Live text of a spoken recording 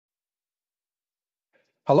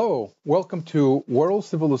Hello, welcome to World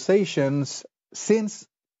Civilizations since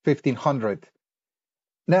 1500.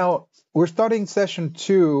 Now, we're starting session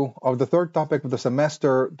 2 of the third topic of the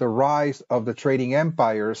semester, the rise of the trading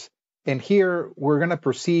empires. And here we're going to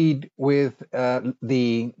proceed with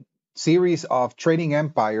the series of trading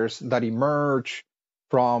empires that emerge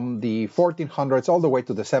from the 1400s all the way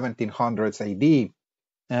to the 1700s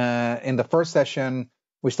AD. In the first session,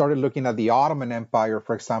 we started looking at the Ottoman Empire,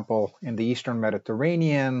 for example, in the Eastern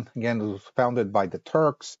Mediterranean. Again, it was founded by the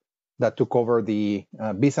Turks that took over the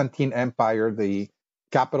Byzantine Empire, the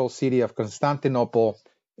capital city of Constantinople.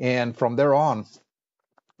 And from there on,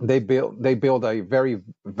 they built a very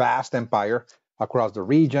vast empire across the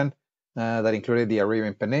region that included the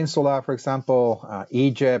Arabian Peninsula, for example,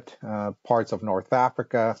 Egypt, parts of North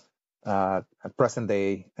Africa,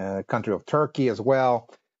 present-day country of Turkey as well.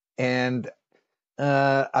 And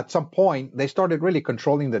at some point, they started really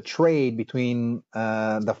controlling the trade between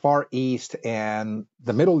the Far East and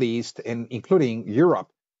the Middle East, and including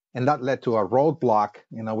Europe. And that led to a roadblock.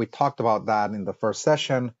 We talked about that in the first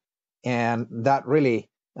session, and that really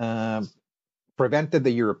prevented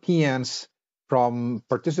the Europeans from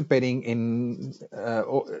participating in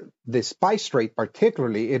the spice trade,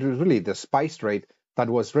 particularly. It was really the spice trade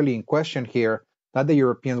that was really in question here that the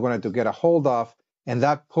Europeans wanted to get a hold of, and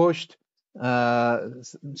that pushed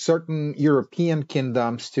certain European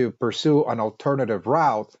kingdoms to pursue an alternative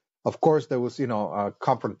route. Of course, there was, a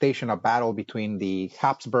confrontation, a battle between the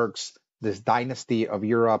Habsburgs, this dynasty of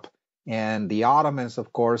Europe, and the Ottomans,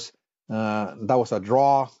 of course. That was a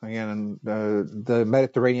draw. Again, the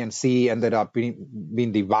Mediterranean Sea ended up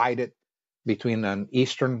being divided between an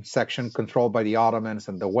eastern section controlled by the Ottomans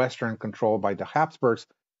and the western controlled by the Habsburgs.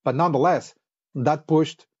 But nonetheless, that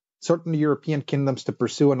pushed certain European kingdoms to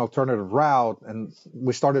pursue an alternative route. And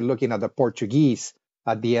we started looking at the Portuguese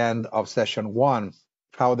at the end of session 1,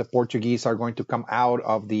 how the Portuguese are going to come out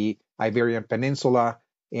of the Iberian Peninsula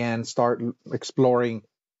and start exploring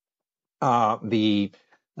the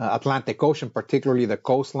Atlantic Ocean, particularly the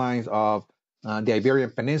coastlines of the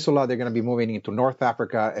Iberian Peninsula. They're going to be moving into North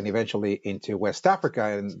Africa and eventually into West Africa.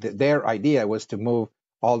 And their idea was to move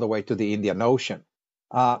all the way to the Indian Ocean.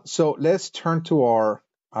 So let's turn to our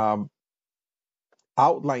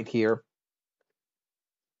outline here.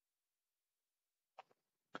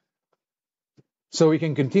 So we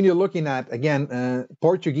can continue looking at, again,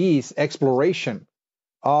 Portuguese exploration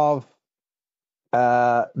of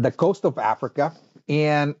the coast of Africa.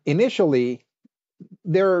 And initially,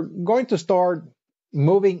 they're going to start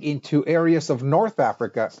moving into areas of North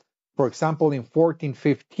Africa. For example, in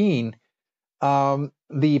 1415,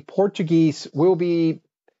 the Portuguese will be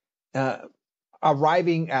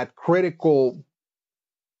arriving at critical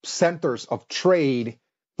centers of trade.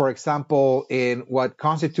 For example, in what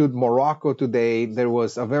constitutes Morocco today, there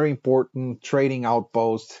was a very important trading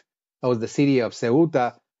outpost. That was the city of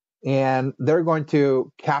Ceuta, and they're going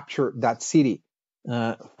to capture that city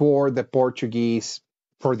for the Portuguese,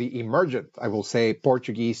 for the emergent, I will say,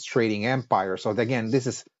 Portuguese trading empire. So again, this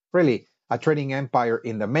is really a trading empire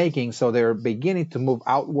in the making. So they're beginning to move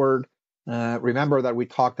outward. Remember that we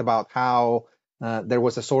talked about how there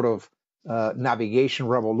was a sort of navigation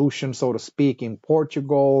revolution, so to speak, in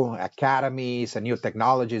Portugal, academies and new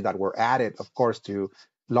technologies that were added, of course, to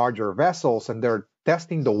larger vessels, and they're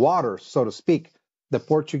testing the waters, so to speak. The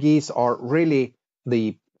Portuguese are really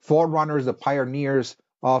the forerunners, the pioneers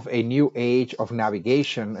of a new age of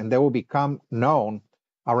navigation, and they will become known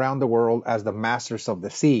around the world as the masters of the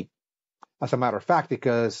sea. As a matter of fact,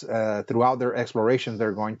 because throughout their explorations,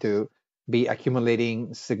 they're going to be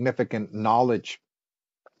accumulating significant knowledge,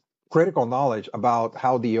 critical knowledge about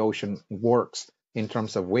how the ocean works in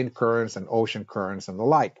terms of wind currents and ocean currents and the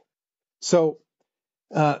like. So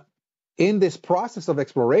in this process of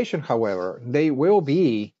exploration, however, they will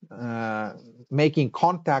be making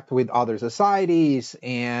contact with other societies,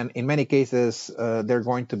 and in many cases, they're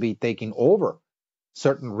going to be taking over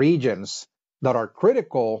certain regions that are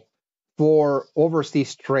critical for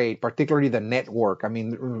overseas trade, particularly the network. I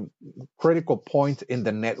mean, critical points in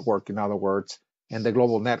the network, in other words, and the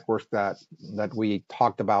global network that we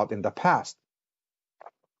talked about in the past.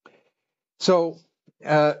 So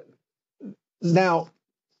now,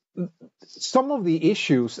 some of the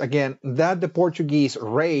issues, again, that the Portuguese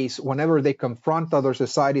raise whenever they confront other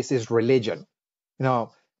societies is religion.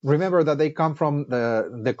 Remember that they come from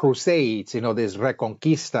the Crusades, this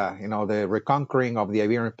Reconquista, the reconquering of the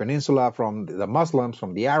Iberian Peninsula from the Muslims,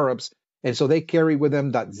 from the Arabs. And so they carry with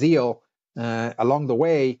them that zeal along the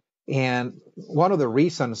way. And one of the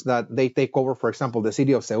reasons that they take over, for example, the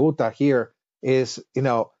city of Ceuta here is,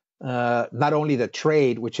 not only the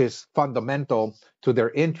trade, which is fundamental to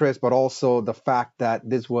their interest, but also the fact that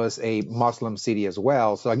this was a Muslim city as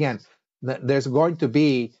well. So again, there's going to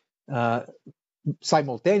be uh,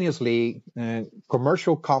 simultaneously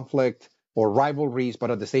commercial conflict or rivalries,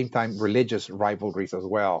 but at the same time religious rivalries as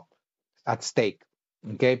well at stake.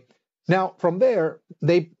 Okay. Now from there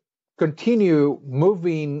they continue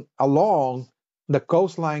moving along the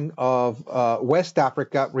coastline of West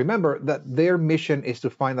Africa. Remember that their mission is to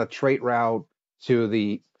find a trade route to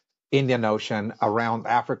the Indian Ocean around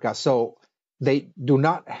Africa. So they do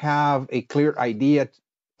not have a clear idea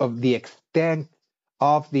of the extent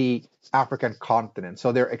of the African continent.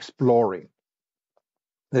 So they're exploring.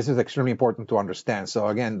 This is extremely important to understand. So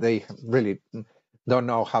again, they really don't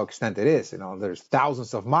know how extent it is. There's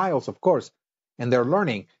thousands of miles, of course, and they're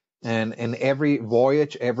learning. And in every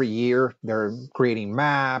voyage, every year, they're creating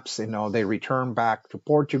maps. They return back to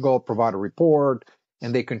Portugal, provide a report,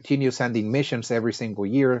 and they continue sending missions every single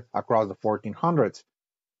year across the 1400s.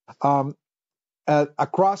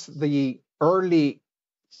 Across the early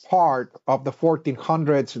part of the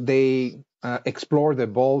 1400s, they explore the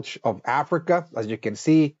bulge of Africa, as you can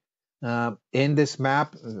see in this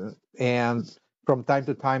map. And from time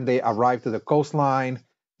to time, they arrive to the coastline.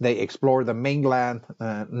 They explore the mainland,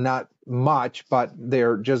 not much, but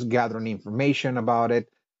they're just gathering information about it.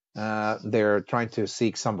 They're trying to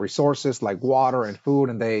seek some resources like water and food,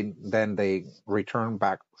 and then they return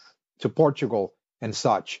back to Portugal and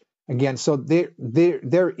such. Again, so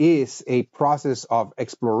there is a process of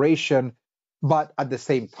exploration, but at the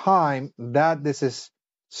same time that this is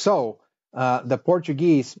so, the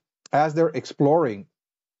Portuguese, as they're exploring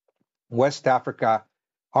West Africa,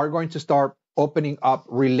 are going to start opening up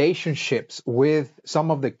relationships with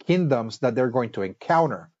some of the kingdoms that they're going to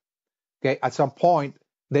encounter. Okay, at some point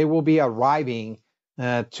they will be arriving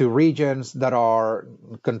to regions that are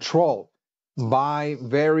controlled by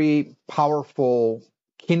very powerful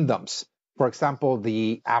kingdoms. For example,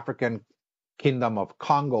 the African kingdom of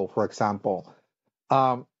Kongo, for example.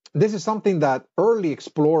 This is something that early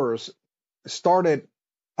explorers started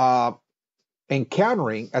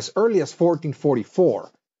encountering as early as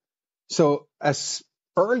 1444. So as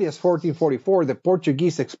early as 1444, the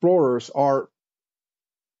Portuguese explorers are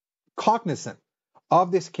cognizant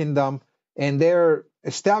of this kingdom, and they're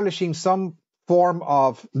establishing some form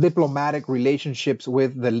of diplomatic relationships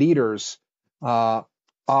with the leaders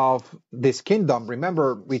of this kingdom.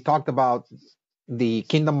 Remember, we talked about the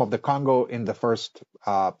Kingdom of the Congo in the first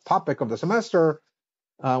topic of the semester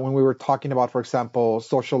when we were talking about, for example,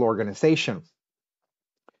 social organization.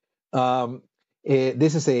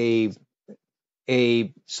 This is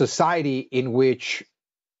a society in which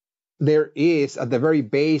there is at the very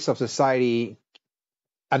base of society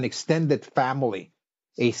an extended family,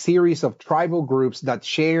 a series of tribal groups that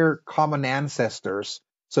share common ancestors.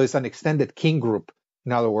 So it's an extended king group,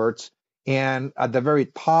 in other words. And at the very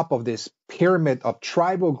top of this pyramid of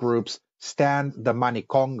tribal groups stand the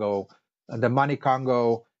Manicongo. The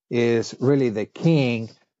Manicongo is really the king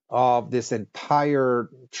of this entire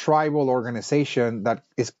tribal organization that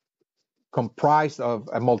is comprised of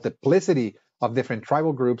a multiplicity of different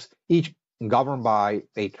tribal groups, each governed by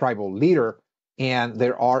a tribal leader. And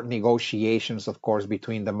there are negotiations, of course,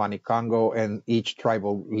 between the Manicongo and each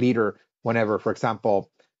tribal leader whenever, for example,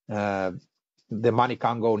 the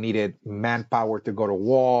Manicongo needed manpower to go to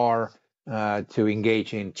war, to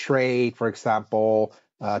engage in trade, for example,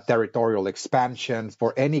 territorial expansion.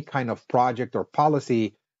 For any kind of project or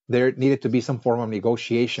policy, there needed to be some form of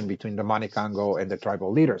negotiation between the Manicongo and the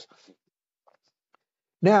tribal leaders.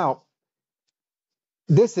 Now,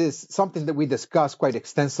 this is something that we discussed quite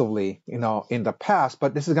extensively, in the past,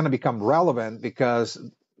 but this is going to become relevant because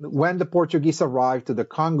when the Portuguese arrive to the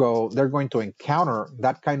Congo, they're going to encounter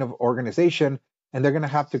that kind of organization, and they're going to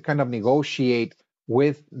have to kind of negotiate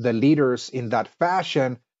with the leaders in that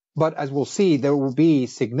fashion. But as we'll see, there will be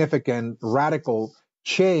significant radical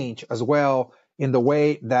change as well in the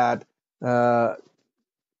way that the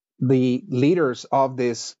leaders of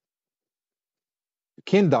this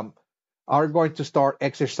kingdom are going to start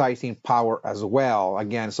exercising power as well.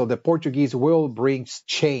 Again, so the Portuguese will bring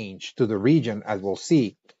change to the region, as we'll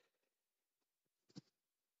see.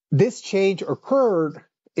 This change occurred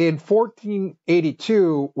in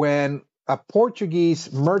 1482 when a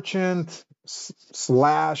Portuguese merchant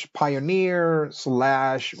slash pioneer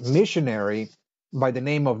slash missionary by the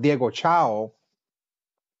name of Diego Chao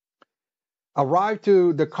arrived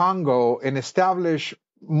to the Congo and established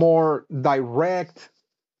more direct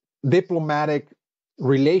diplomatic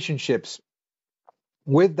relationships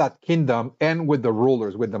with that kingdom and with the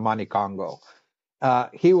rulers, with the Manicongo.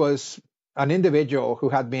 He was an individual who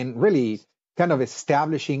had been really kind of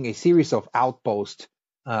establishing a series of outposts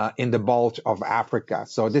in the bulge of Africa.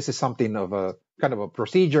 So this is something of a kind of a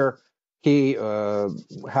procedure. He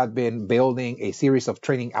had been building a series of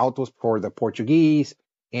training outposts for the Portuguese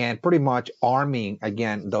and pretty much arming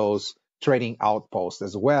again those trading outposts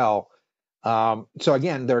as well. So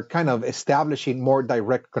again, they're kind of establishing more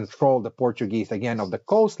direct control, the Portuguese, again, of the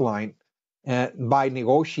coastline by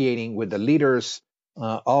negotiating with the leaders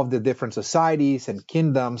of the different societies and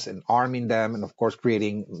kingdoms and arming them, and of course,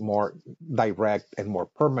 creating more direct and more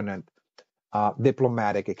permanent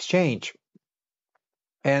diplomatic exchange.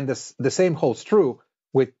 And the same holds true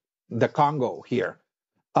with the Congo here.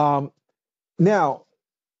 Now,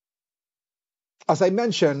 as I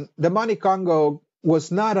mentioned, the Mani Congo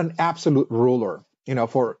was not an absolute ruler.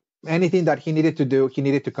 For anything that he needed to do, he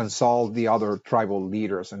needed to consult the other tribal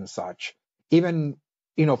leaders and such. Even,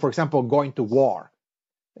 for example, going to war,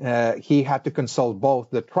 he had to consult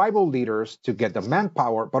both the tribal leaders to get the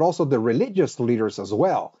manpower, but also the religious leaders as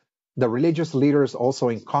well. The religious leaders also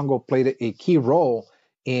in Congo played a key role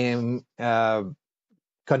in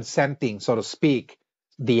consenting, so to speak,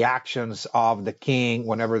 the actions of the king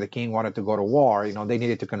whenever the king wanted to go to war. They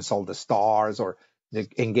needed to consult the stars or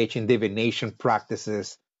engage in divination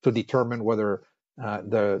practices to determine whether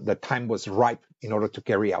the time was ripe in order to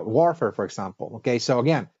carry out warfare, for example. Okay, so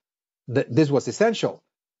again, this was essential.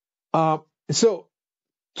 So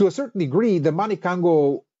to a certain degree, the Mani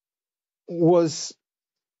Congo was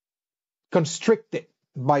constricted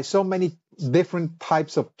by so many different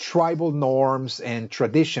types of tribal norms and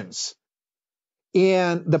traditions.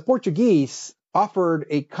 And the Portuguese offered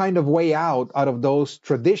a kind of way out of those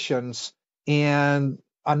traditions and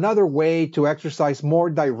another way to exercise more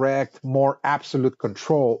direct, more absolute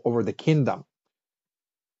control over the kingdom.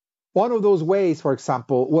 One of those ways, for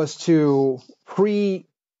example, was to free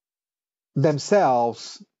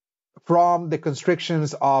themselves from the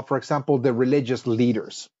constrictions of, for example, the religious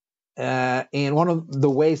leaders. And one of the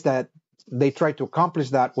ways that they tried to accomplish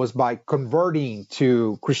that was by converting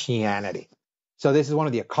to Christianity. So this is one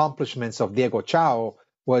of the accomplishments of Diego Chao,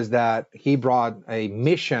 was that he brought a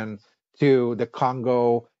mission to the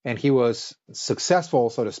Congo, and he was successful,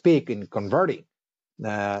 so to speak, in converting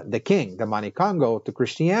the king, the Mani Congo, to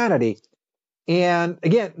Christianity. And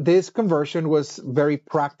again, this conversion was very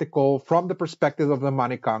practical from the perspective of the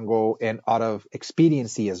Mani Congo and out of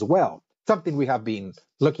expediency as well. Something we have been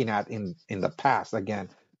looking at in the past. Again,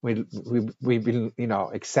 we've been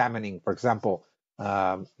examining, for example,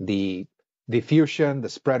 the diffusion, the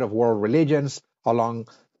spread of world religions along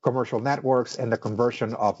commercial networks, and the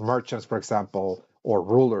conversion of merchants, for example, or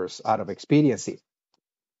rulers out of expediency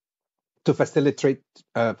to facilitate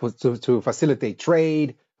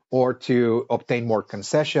trade or to obtain more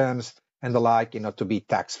concessions and the like, to be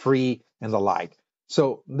tax free and the like.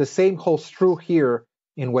 So the same holds true here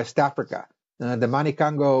in West Africa. The Mani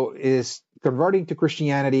Congo is converting to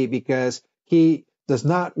Christianity because he does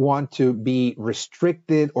not want to be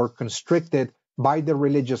restricted or constricted by the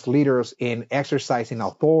religious leaders in exercising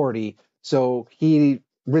authority. So he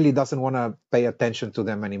really doesn't want to pay attention to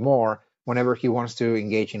them anymore whenever he wants to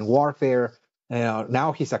engage in warfare.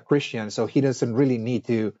 Now he's a Christian, so he doesn't really need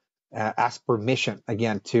to ask permission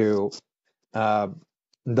again to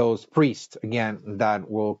those priests again that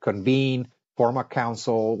will convene, form a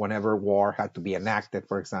council whenever war had to be enacted,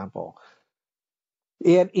 for example.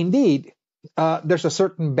 And indeed, there's a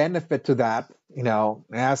certain benefit to that.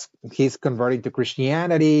 As he's converting to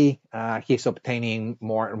Christianity, he's obtaining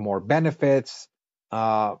more and more benefits,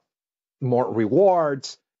 more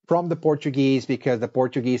rewards from the Portuguese, because the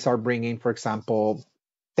Portuguese are bringing, for example,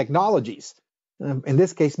 technologies. In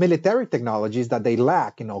this case, military technologies that they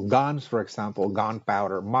lack, guns, for example,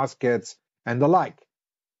 gunpowder, muskets, and the like.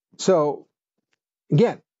 So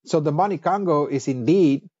again, the Mani Congo is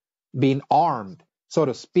indeed being armed, so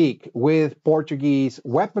to speak, with Portuguese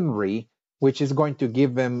weaponry, which is going to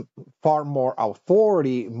give them far more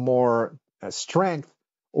authority, more strength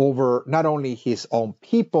over not only his own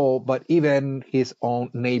people, but even his own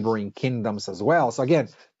neighboring kingdoms as well. So again,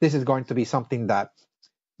 this is going to be something that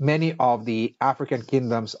many of the African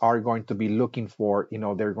kingdoms are going to be looking for.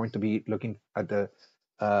 They're going to be looking at the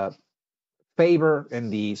favor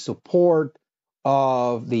and the support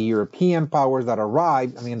of the European powers that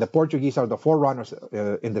arrived. I mean, the Portuguese are the forerunners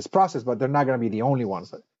in this process, but they're not going to be the only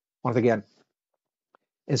ones, once again.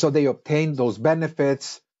 And so they obtain those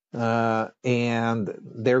benefits, and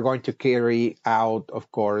they're going to carry out,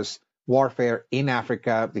 of course, warfare in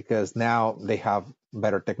Africa because now they have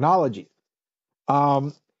better technology.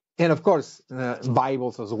 And of course,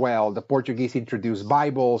 Bibles as well. The Portuguese introduced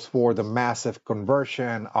Bibles for the massive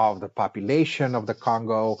conversion of the population of the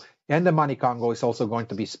Congo. And the Mani Congo is also going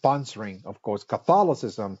to be sponsoring, of course,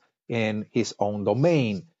 Catholicism in his own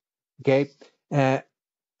domain. Okay.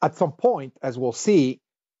 At some point, as we'll see,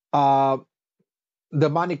 uh, the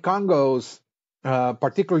Mani Congos,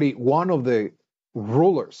 particularly one of the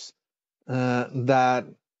rulers that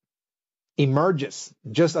emerges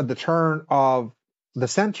just at the turn of the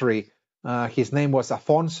century. His name was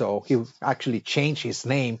Afonso. He actually changed his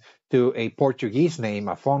name to a Portuguese name,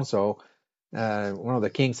 Afonso, one of the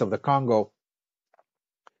kings of the Congo.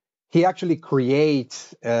 He actually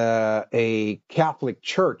creates a Catholic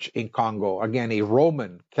church in Congo, again, a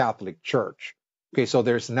Roman Catholic church. Okay, so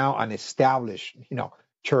there's now an established,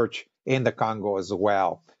 church in the Congo as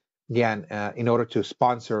well. Again, in order to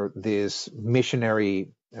sponsor this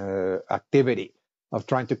missionary activity of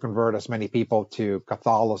trying to convert as many people to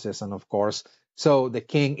Catholicism, of course. So the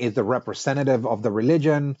king is the representative of the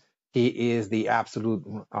religion. He is the absolute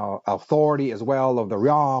authority as well of the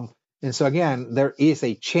realm. And so again, there is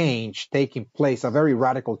a change taking place, a very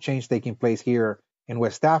radical change taking place here in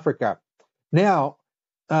West Africa. Now,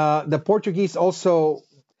 the Portuguese also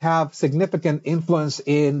have significant influence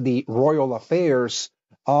in the royal affairs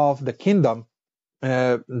of the kingdom.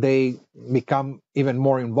 They become even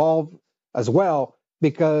more involved as well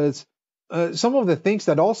because some of the things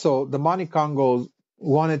that also the Mani Congos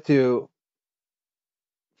wanted to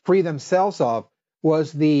free themselves of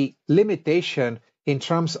was the limitation in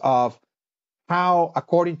terms of how,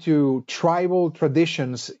 according to tribal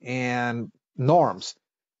traditions and norms,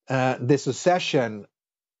 the succession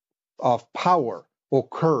of power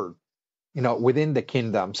occurred, within the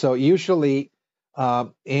kingdom. So usually,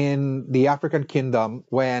 in the African kingdom,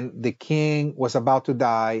 when the king was about to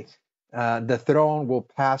die, the throne will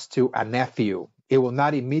pass to a nephew. It will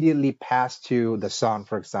not immediately pass to the son,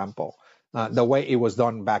 for example, the way it was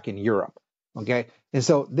done back in Europe. Okay, and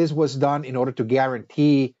so this was done in order to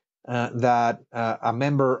guarantee that a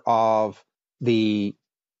member of the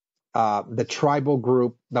tribal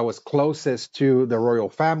group that was closest to the royal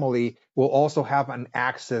family will also have an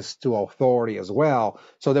access to authority as well.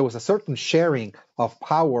 So there was a certain sharing of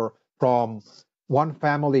power from one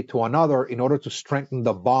family to another in order to strengthen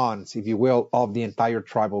the bonds, if you will, of the entire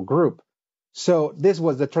tribal group. So this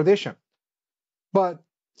was the tradition. But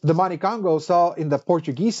the Mani Congo saw in the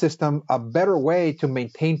Portuguese system a better way to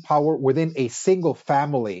maintain power within a single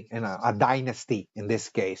family and a dynasty in this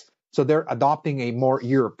case. So they're adopting a more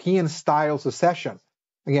European style succession,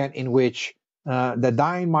 again, in which the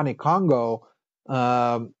dying Mani Congo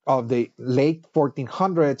of the late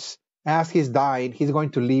 1400s, as he's dying, he's going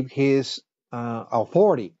to leave his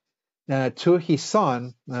authority to his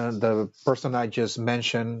son, the person I just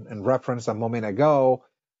mentioned and referenced a moment ago,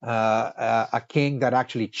 a king that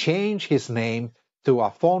actually changed his name to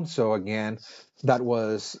Afonso again. That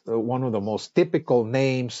was one of the most typical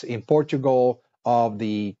names in Portugal of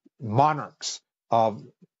the monarchs of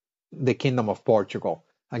the Kingdom of Portugal.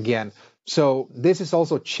 Again, so this is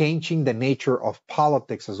also changing the nature of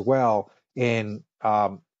politics as well in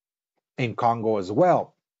Congo as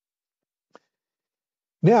well.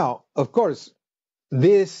 Now, of course,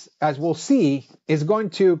 this, as we'll see, is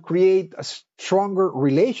going to create a stronger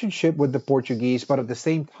relationship with the Portuguese, but at the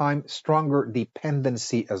same time, stronger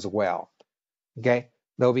dependency as well. Okay,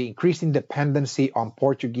 there'll be increasing dependency on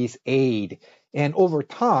Portuguese aid, and over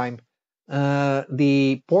time,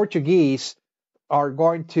 the Portuguese are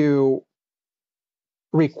going to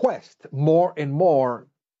request more and more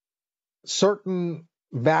certain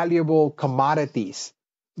valuable commodities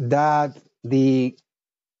that the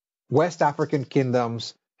West African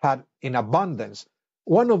kingdoms had in abundance.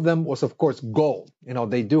 One of them was, of course, gold.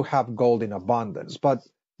 They do have gold in abundance, but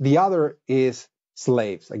the other is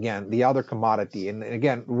slaves. Again, the other commodity. And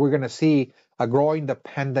again, we're going to see a growing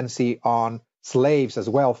dependency on slaves as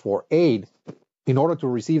well for aid. In order to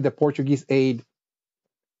receive the Portuguese aid,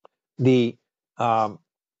 the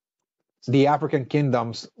African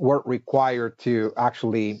kingdoms were required to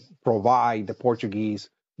actually provide the Portuguese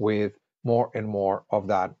with more and more of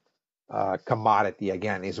that commodity.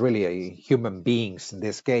 Again, it's really a human beings in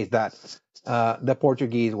this case that the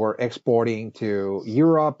Portuguese were exporting to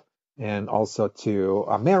Europe and also to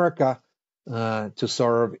America to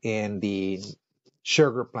serve in the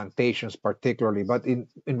sugar plantations particularly. But in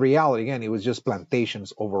reality, again, it was just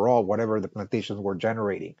plantations overall, whatever the plantations were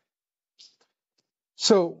generating.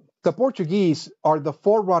 So the Portuguese are the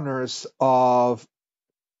forerunners of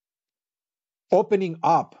opening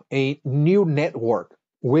up a new network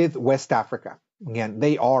with West Africa. Again,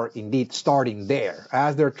 they are indeed starting there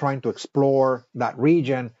as they're trying to explore that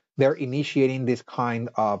region. they're initiating this kind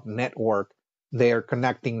of network. They're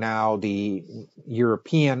connecting now the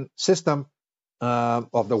European system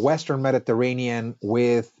of the Western Mediterranean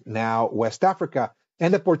with now West Africa.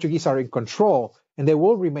 And the Portuguese are in control, and they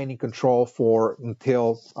will remain in control for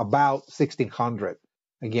until about 1600.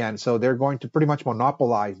 Again, so they're going to pretty much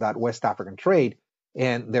monopolize that West African trade.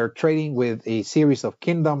 And they're trading with a series of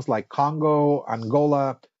kingdoms like Kongo,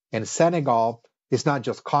 Angola, and Senegal. It's not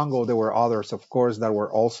just Congo. There were others, of course, that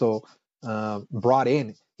were also brought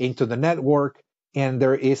into the network. And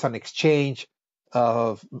there is an exchange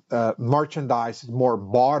of merchandise, more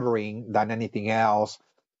bartering than anything else,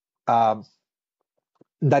 that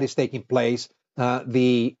is taking place.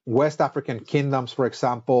 The West African kingdoms, for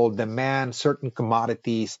example, demand certain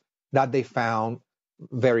commodities that they found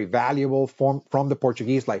very valuable from the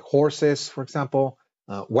Portuguese, like horses, for example,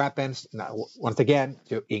 weapons, now, once again,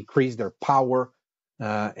 to increase their power,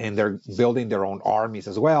 and they're building their own armies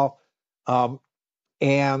as well.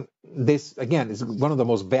 And this, again, is one of the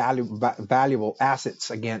most valuable assets,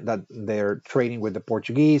 again, that they're trading with the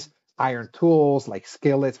Portuguese. Iron tools like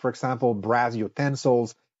skillets, for example, brass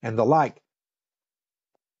utensils, and the like.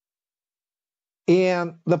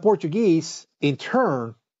 And the Portuguese, in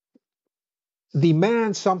turn,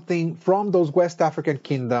 demand something from those West African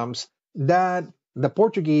kingdoms that the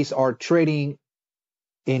Portuguese are trading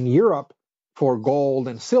in Europe for gold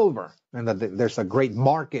and silver, and that there's a great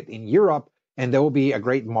market in Europe, and there will be a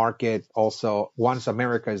great market also once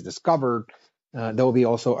America is discovered. There will be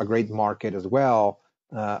also a great market as well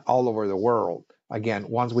all over the world. Again,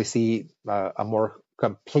 once we see a more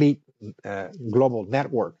complete global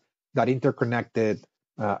network that interconnected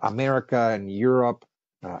America and Europe,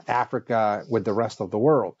 Africa with the rest of the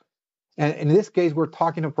world. And in this case, we're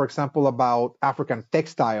talking, for example, about African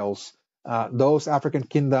textiles. Those African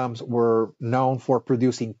kingdoms were known for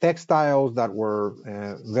producing textiles that were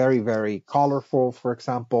very, very colorful, for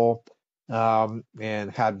example,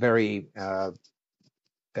 and had very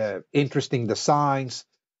interesting designs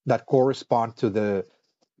that correspond to the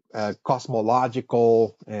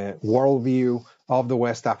cosmological worldview of the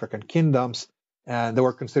West African kingdoms. They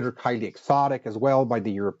were considered highly exotic as well by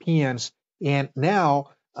the Europeans. And now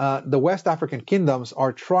the West African kingdoms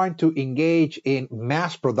are trying to engage in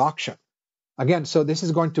mass production. Again, so this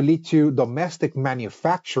is going to lead to domestic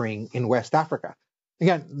manufacturing in West Africa.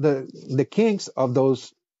 Again, the kings of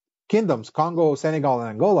those kingdoms, Congo, Senegal, and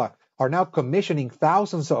Angola, are now commissioning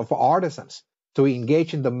thousands of artisans to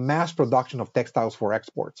engage in the mass production of textiles for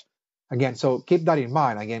exports. Again, so keep that in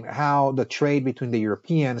mind. Again, how the trade between the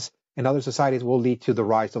Europeans and other societies will lead to the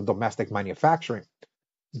rise of domestic manufacturing.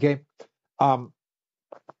 Okay.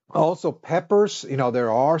 Also, peppers,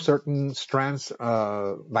 there are certain strands,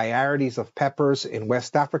 varieties of peppers in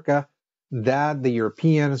West Africa that the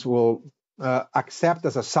Europeans will accept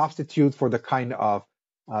as a substitute for the kind of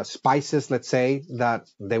spices, let's say, that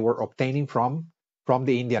they were obtaining from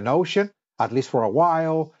the Indian Ocean, at least for a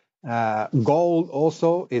while. Gold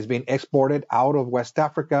also is being exported out of West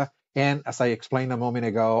Africa. And as I explained a moment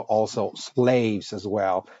ago, also slaves as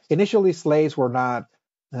well. Initially, slaves were not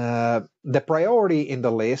the priority in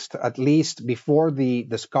the list, at least before the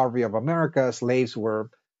discovery of America. Slaves were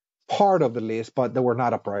part of the list, but they were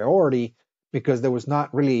not a priority because there was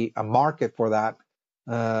not really a market for that.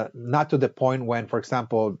 Not to the point when, for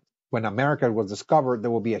example, when America was discovered,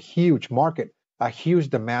 there will be a huge market, a huge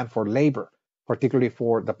demand for labor, particularly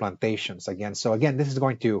for the plantations again. So again, this is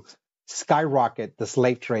going to skyrocket the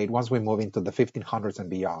slave trade once we move into the 1500s and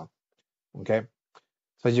beyond. Okay.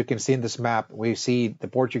 So as you can see in this map, we see the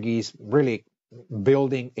Portuguese really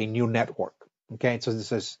building a new network. Okay, so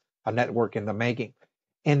this is a network in the making.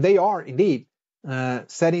 And they are indeed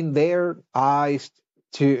setting their eyes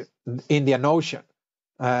to Indian Ocean.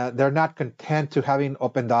 They're not content to having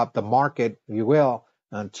opened up the market, if you will,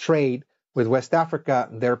 and trade with West Africa.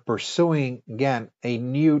 They're pursuing, again, a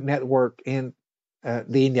new network in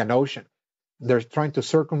the Indian Ocean. They're trying to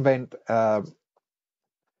circumvent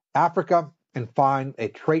Africa and find a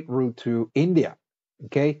trade route to India,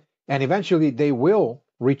 okay? And eventually they will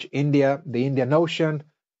reach India, the Indian Ocean.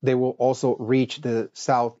 They will also reach the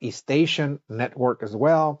Southeast Asian network as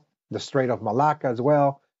well, the Strait of Malacca as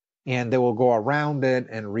well, and they will go around it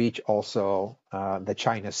and reach also the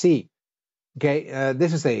China Sea. Okay,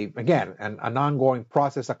 this is again an ongoing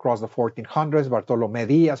process across the 1400s. Bartolome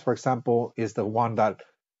Diaz, for example, is the one that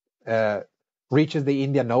reaches the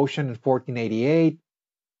Indian Ocean in 1488.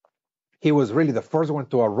 He was really the first one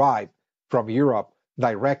to arrive from Europe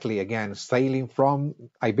directly, again, sailing from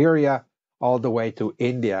Iberia all the way to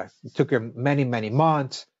India. It took him many, many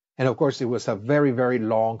months. And of course, it was a very, very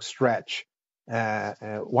long stretch.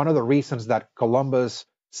 One of the reasons that Columbus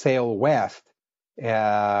sail west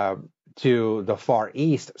uh, to the Far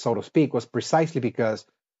East, so to speak, was precisely because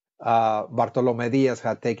Bartolome Diaz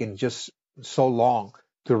had taken just so long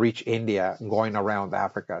to reach India going around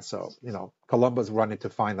Africa. So, Columbus wanted to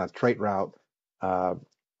find a trade route uh,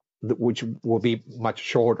 which will be much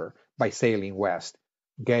shorter by sailing west.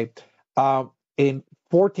 Okay. In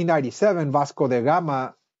 1497, Vasco da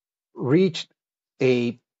Gama reached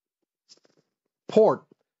a port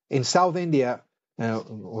in South India,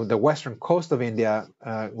 the western coast of India,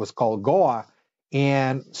 was called Goa,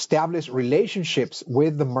 and established relationships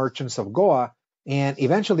with the merchants of Goa. And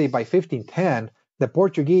eventually, by 1510, the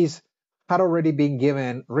Portuguese had already been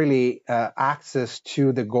given really access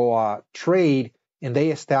to the Goa trade, and they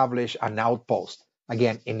established an outpost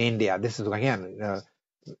again in India. This is again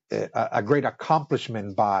a great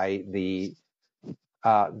accomplishment by the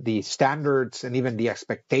standards and even the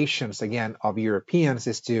expectations again of Europeans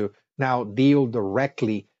is to now deal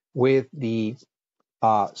directly with the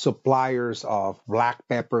suppliers of black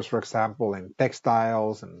peppers, for example, and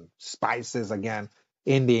textiles and spices again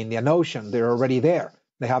in the Indian Ocean. They're already there.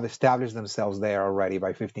 They have established themselves there already by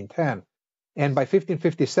 1510. And by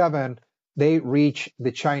 1557, they reach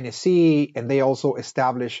the China Sea, and they also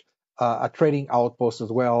establish a trading outpost as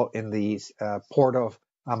well in the port of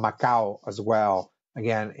Macau as well,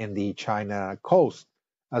 again in the China coast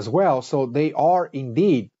as well. So they are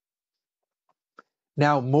indeed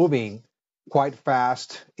now moving quite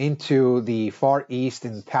fast into the Far East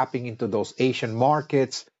and tapping into those Asian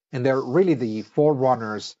markets. And they're really the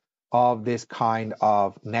forerunners of this kind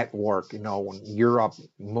of network, when Europe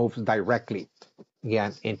moves directly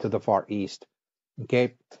again into the Far East.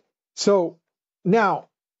 Okay. So now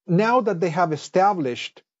that they have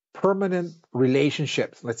established permanent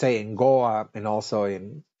relationships, let's say in Goa and also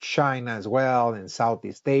in China as well, in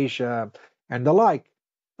Southeast Asia and the like,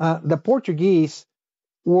 the Portuguese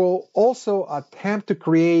will also attempt to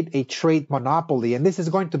create a trade monopoly. And this is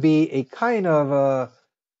going to be a kind of a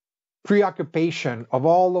preoccupation of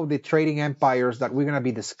all of the trading empires that we're going to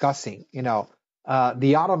be discussing.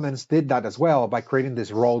 The Ottomans did that as well by creating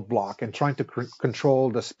this roadblock and trying to control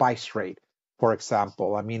the spice trade, for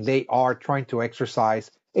example. I mean, they are trying to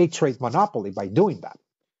exercise a trade monopoly by doing that.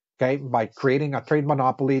 Okay, by creating a trade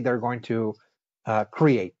monopoly, they're going to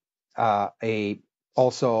create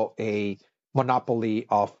also a monopoly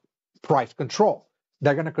of price control.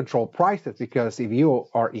 They're going to control prices because if you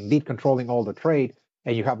are indeed controlling all the trade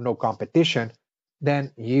and you have no competition,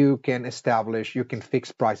 then you can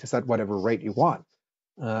fix prices at whatever rate you want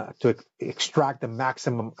to extract the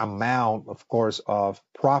maximum amount, of course, of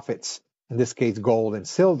profits, in this case, gold and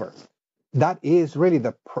silver. That is really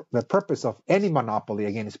the purpose of any monopoly,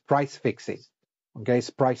 again, is price fixing. Okay, it's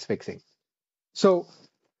price fixing. So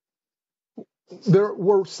there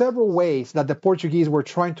were several ways that the Portuguese were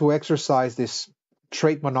trying to exercise this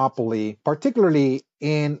trade monopoly, particularly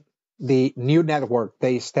in the new network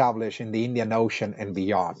they established in the Indian Ocean and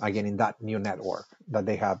beyond, again, in that new network that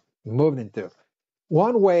they have moved into.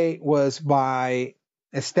 One way was by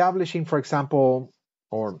establishing, for example,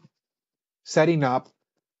 or setting up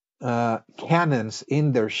cannons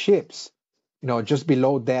in their ships. Just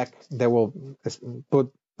below deck, they will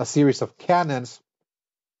put a series of cannons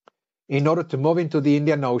in order to move into the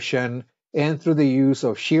Indian Ocean, and through the use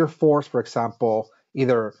of sheer force, for example,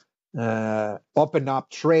 either open up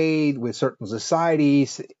trade with certain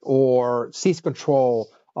societies or seize control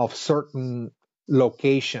of certain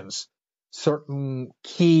locations, certain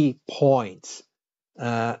key points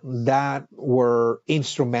that were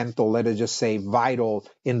instrumental, let us just say vital,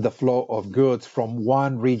 in the flow of goods from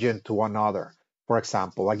one region to another, for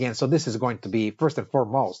example. Again, so this is going to be, first and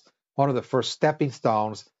foremost, one of the first stepping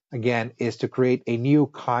stones, again, is to create a new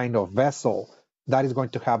kind of vessel that is going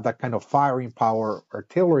to have that kind of firing power,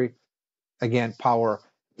 artillery, again, power,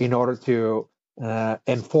 in order to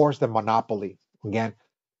enforce the monopoly, again.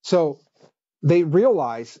 So they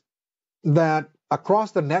realized that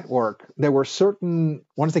across the network, there were certain,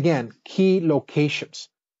 once again, key locations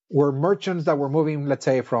where merchants that were moving, let's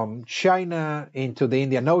say, from China into the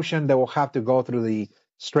Indian Ocean, they will have to go through the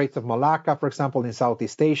Straits of Malacca, for example, in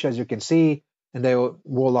Southeast Asia, as you can see, and they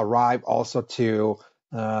will arrive also to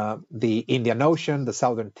the Indian Ocean, the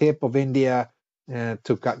southern tip of India,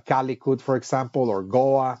 to Calicut, for example, or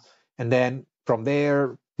Goa. And then from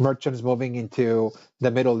there, merchants moving into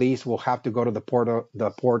the Middle East will have to go to the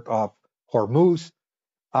port of Hormuz,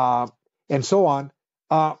 and so on.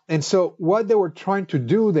 And so what they were trying to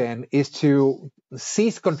do then is to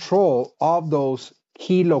seize control of those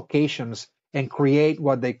key locations and create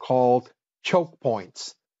what they called choke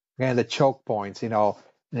points. And the choke points,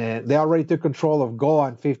 They already took control of Goa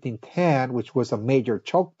in 1510, which was a major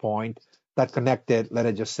choke point that connected, let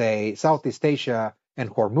us just say, Southeast Asia and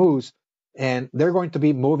Hormuz. And they're going to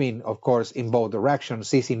be moving, of course, in both directions,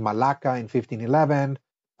 seizing Malacca in 1511,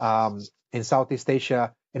 in Southeast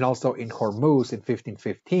Asia, and also in Hormuz in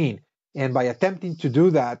 1515. And by attempting to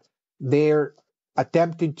do that, they're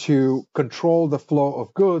attempting to control the flow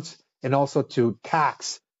of goods and also to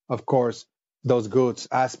tax, of course, those goods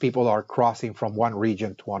as people are crossing from one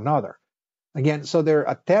region to another. Again, so they're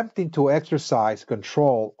attempting to exercise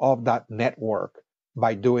control of that network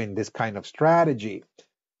by doing this kind of strategy.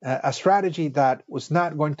 A strategy that was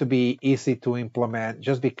not going to be easy to implement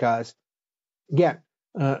just because, again,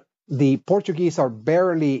 the Portuguese are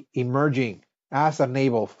barely emerging as a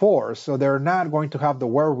naval force, so they're not going to have the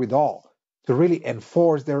wherewithal to really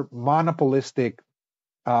enforce their monopolistic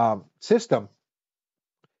system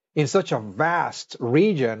in such a vast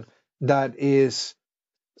region that is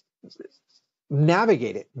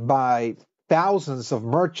navigated by thousands of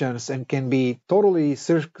merchants and can be totally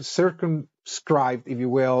circumscribed, if you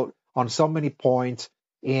will, on so many points.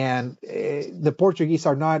 And the Portuguese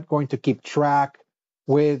are not going to keep track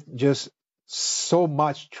with just so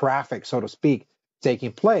much traffic, so to speak,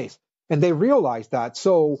 taking place. And they realized that.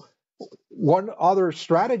 So, one other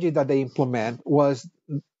strategy that they implement was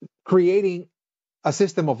creating a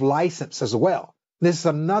system of license as well. This is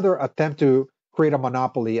another attempt to create a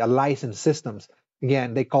monopoly, a license systems.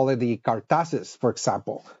 Again, they call it the cartazes, for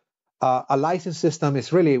example. A license system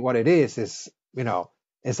is really what it is is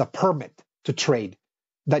a permit to trade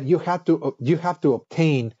that you have to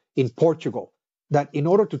obtain in Portugal. That in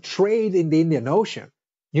order to trade in the Indian Ocean,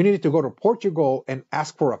 you needed to go to Portugal and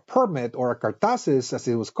ask for a permit or a cartazes, as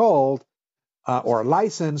it was called, or a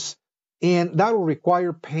license, and that will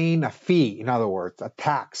require paying a fee, in other words, a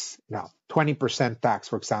tax, 20% tax,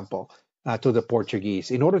 for example, to the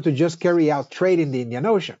Portuguese, in order to just carry out trade in the Indian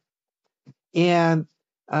Ocean. And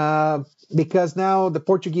because now the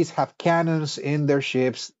Portuguese have cannons in their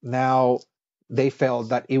ships, now they felt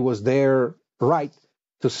that it was their right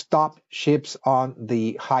to stop ships on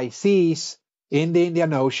the high seas in the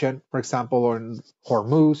Indian Ocean, for example, or in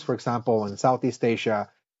Hormuz, for example, in Southeast Asia,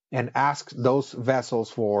 and ask those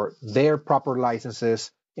vessels for their proper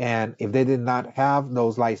licenses. And if they did not have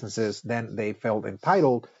those licenses, then they felt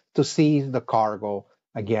entitled to seize the cargo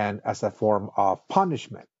again as a form of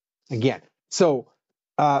punishment. Again, so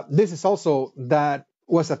this is also that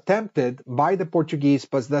was attempted by the Portuguese,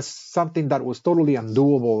 but that's something that was totally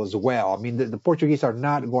undoable as well. I mean, the Portuguese are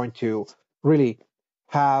not going to really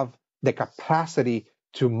have the capacity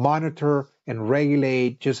to monitor and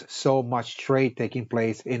regulate just so much trade taking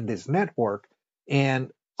place in this network.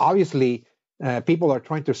 And obviously, people are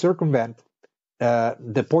trying to circumvent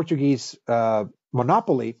the Portuguese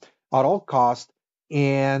monopoly at all costs,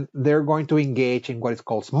 and they're going to engage in what is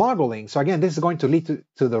called smuggling. So again, this is going to lead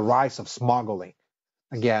to the rise of smuggling,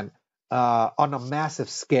 again, on a massive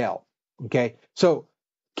scale. Okay, so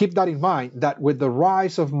keep that in mind, that with the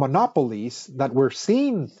rise of monopolies that we're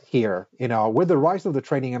seeing here, with the rise of the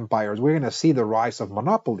trading empires, we're going to see the rise of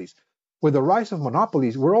monopolies. With the rise of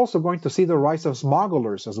monopolies, we're also going to see the rise of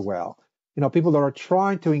smugglers as well. People that are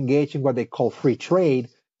trying to engage in what they call free trade.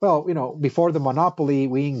 Well, before the monopoly,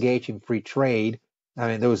 we engage in free trade. I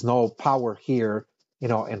mean, there was no power here,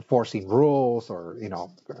 enforcing rules or,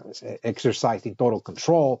 exercising total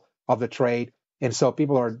control of the trade. And so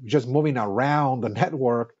people are just moving around the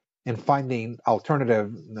network and finding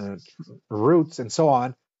alternative routes and so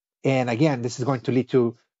on. And again, this is going to lead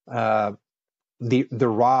to the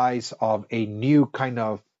rise of a new kind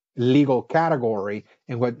of legal category.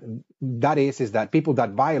 And what that is that people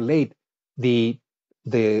that violate the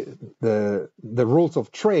rules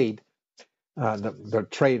of trade, the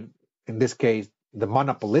trade, in this case, the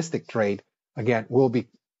monopolistic trade, again, will be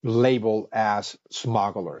labeled as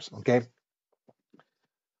smugglers. Okay.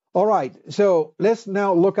 All right, so let's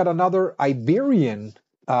now look at another Iberian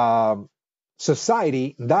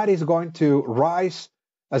society that is going to rise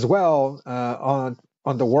as well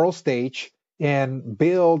on the world stage and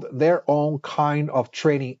build their own kind of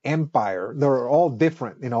trading empire. They're all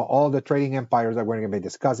different, all the trading empires that we're going to be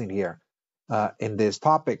discussing here in this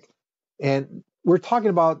topic. And we're talking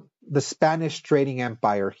about the Spanish trading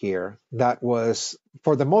empire here that was,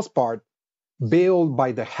 for the most part, built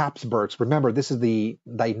by the Habsburgs. Remember, this is the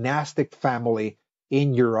dynastic family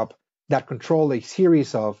in Europe that control a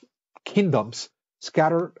series of kingdoms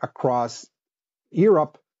scattered across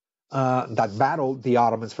Europe that battled the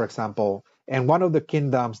Ottomans, for example. And one of the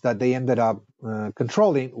kingdoms that they ended up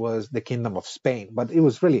controlling was the Kingdom of Spain. But it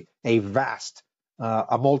was really a vast,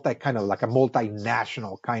 a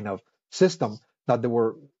multinational kind of system that they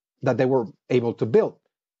were able to build.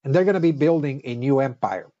 And they're going to be building a new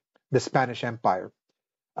empire, the Spanish Empire.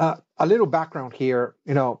 A little background here,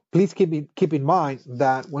 please keep in mind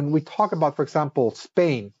that when we talk about, for example,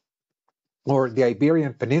 Spain or the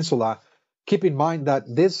Iberian Peninsula, keep in mind that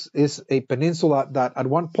this is a peninsula that at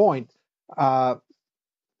one point, around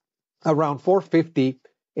 450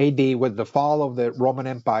 AD, with the fall of the Roman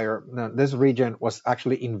Empire, this region was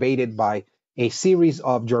actually invaded by a series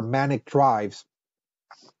of Germanic tribes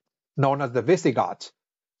known as the Visigoths.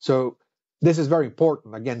 So this is very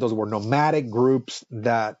important. Again, those were nomadic groups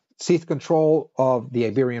that seized control of the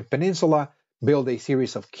Iberian Peninsula, built a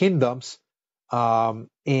series of kingdoms,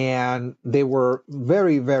 and they were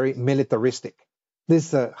very, very militaristic. This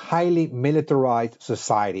is a highly militarized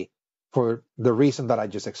society for the reason that I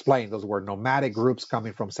just explained. Those were nomadic groups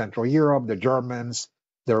coming from Central Europe, the Germans.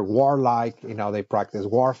 They're warlike, they practice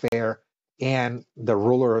warfare, and the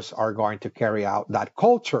rulers are going to carry out that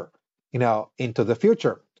culture, into the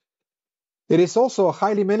future. It is also a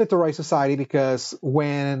highly militarized society because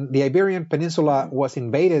when the Iberian Peninsula was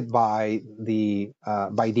invaded by the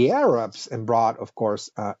Arabs and brought, of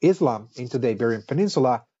course, Islam into the Iberian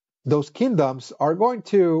Peninsula, those kingdoms are going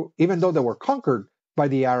to, even though they were conquered by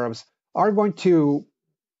the Arabs, are going to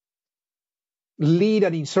lead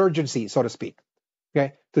an insurgency, so to speak,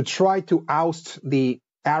 okay, to try to oust the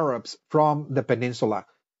Arabs from the peninsula.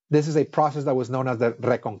 This is a process that was known as the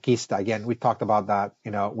Reconquista. Again, we talked about that,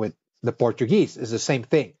 with the Portuguese. It's the same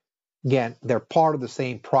thing. Again, they're part of the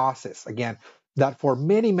same process. Again, that for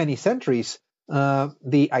many, many centuries,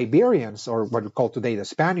 the Iberians, or what we call today the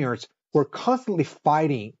Spaniards, were constantly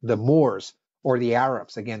fighting the Moors or the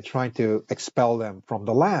Arabs, again, trying to expel them from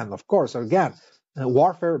the land. Of course, again,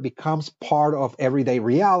 warfare becomes part of everyday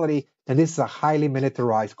reality, and this is a highly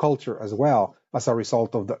militarized culture as well as a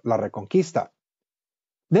result of the La Reconquista.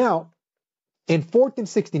 Now, in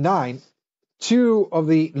 1469, two of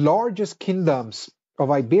the largest kingdoms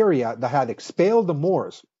of Iberia that had expelled the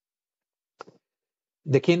Moors,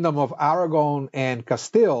 the kingdom of Aragon and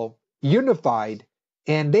Castile, unified,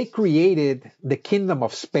 and they created the kingdom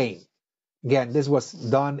of Spain. Again, this was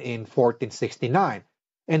done in 1469.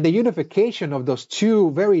 And the unification of those two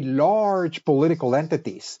very large political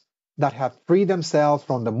entities that have freed themselves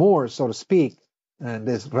from the Moors, so to speak, and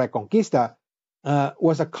this Reconquista,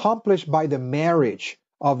 was accomplished by the marriage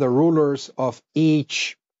of the rulers of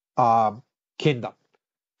each kingdom.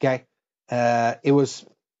 Okay, it was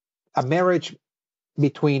a marriage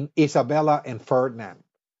between Isabella and Ferdinand.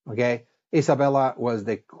 Okay, Isabella was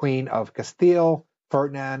the queen of Castile.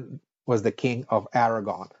 Ferdinand was the king of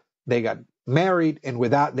Aragon. They got married, and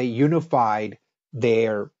with that, they unified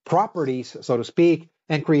their properties, so to speak,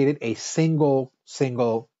 and created a single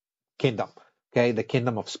kingdom. Okay, the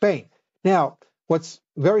kingdom of Spain. Now, what's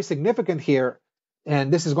very significant here,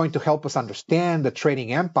 and this is going to help us understand the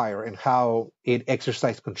trading empire and how it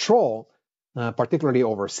exercised control, particularly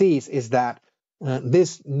overseas, is that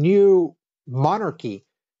this new monarchy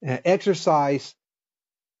exercised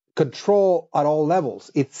control at all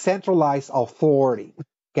levels. It centralized authority.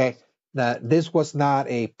 Okay, this was not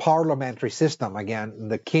a parliamentary system. Again,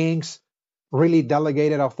 the kings really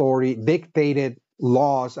delegated authority, dictated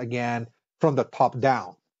laws, again, from the top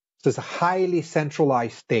down. So it's a highly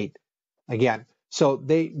centralized state. Again, so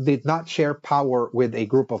they did not share power with a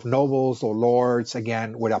group of nobles or lords,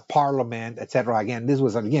 again, with a parliament, etc. Again, this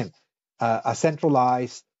was, again, a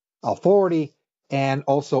centralized authority and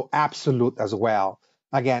also absolute as well.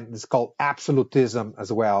 Again, it's called absolutism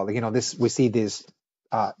as well. This, we see this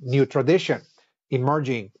new tradition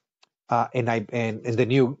emerging in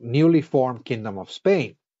the newly formed Kingdom of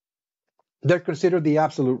Spain. They're considered the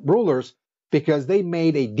absolute rulers because they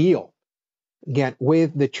made a deal, again,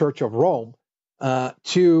 with the Church of Rome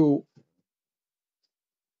to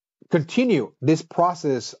continue this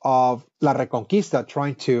process of La Reconquista,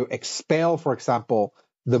 trying to expel, for example,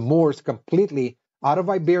 the Moors completely out of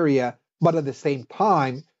Iberia, but at the same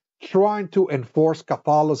time trying to enforce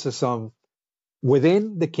Catholicism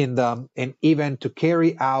within the kingdom and even to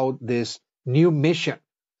carry out this new mission,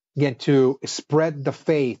 again, to spread the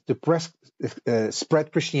faith, to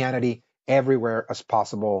spread Christianity everywhere as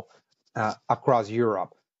possible across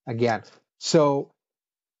Europe. Again, so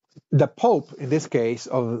the Pope, in this case,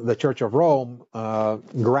 of the Church of Rome,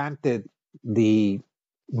 granted the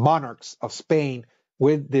monarchs of Spain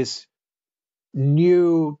with this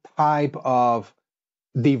new type of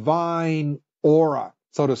divine aura,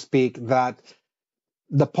 so to speak, that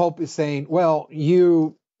the Pope is saying, well,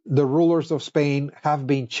 you, the rulers of Spain, have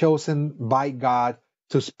been chosen by God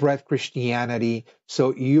to spread Christianity,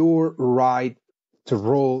 so your right to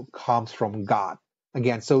rule comes from God.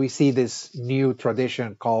 Again, so we see this new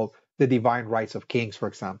tradition called the divine rights of kings, for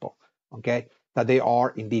example, okay, that they are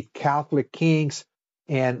indeed Catholic kings,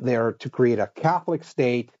 and they're to create a Catholic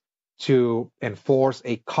state to enforce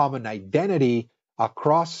a common identity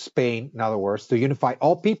across Spain, in other words, to unify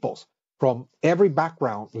all peoples from every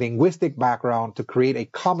background, linguistic background, to create a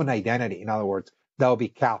common identity. In other words, that will be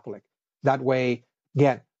Catholic. That way,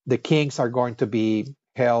 again, the kings are going to be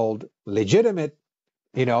held legitimate,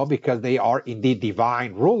 because they are indeed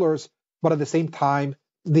divine rulers, but at the same time,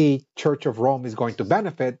 the Church of Rome is going to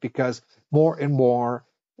benefit because more and more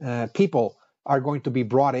people are going to be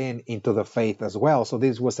brought into the faith as well. So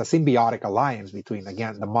this was a symbiotic alliance between,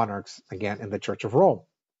 again, the monarchs, again, and the Church of Rome.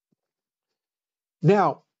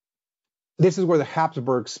 Now, this is where the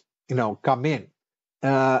Habsburgs, come in.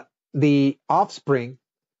 The offspring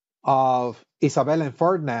of Isabel and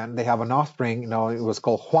Ferdinand, they have an offspring, it was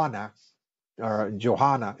called Juana, or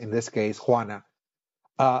Johanna, in this case, Juana,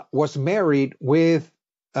 was married with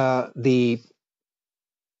the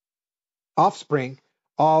offspring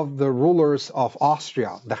of the rulers of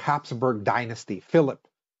Austria, the Habsburg dynasty, Philip,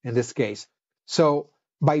 in this case. So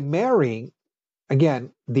by marrying,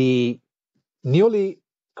 again, the newly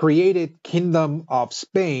created kingdom of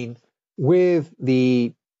Spain with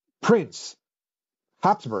the prince,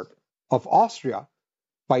 Habsburg of Austria,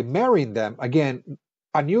 by marrying them, again,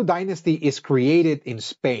 a new dynasty is created in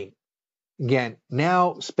Spain. Again,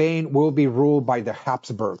 now Spain will be ruled by the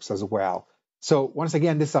Habsburgs as well. So once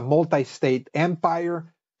again, this is a multi-state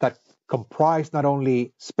empire that comprised not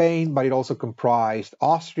only Spain, but it also comprised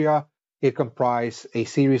Austria. It comprised a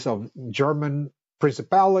series of German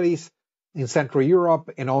principalities in Central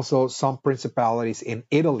Europe and also some principalities in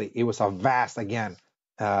Italy. It was a vast, again,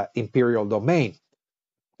 imperial domain.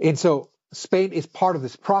 And so Spain is part of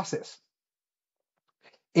this process.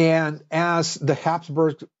 And as the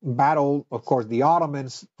Habsburgs battled, of course, the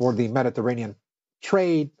Ottomans for the Mediterranean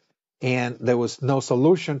trade, and there was no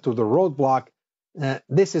solution to the roadblock,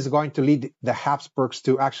 this is going to lead the Habsburgs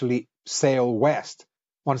to actually sail west.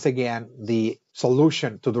 Once again, the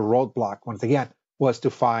solution to the roadblock, once again, was to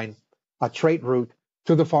find a trade route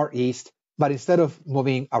to the Far East. But instead of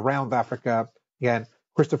moving around Africa, again,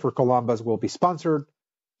 Christopher Columbus will be sponsored,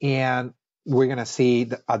 and we're going to see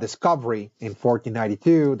a discovery in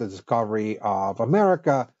 1492, the discovery of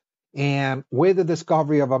America. And with the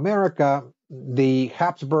discovery of America, the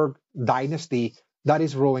Habsburg dynasty that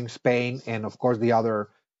is ruling Spain and, of course, the other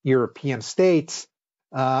European states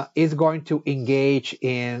is going to engage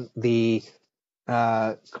in the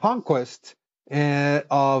conquest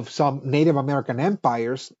of some Native American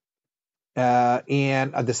empires.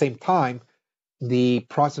 And at the same time, the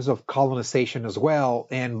process of colonization as well.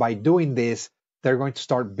 And by doing this, they're going to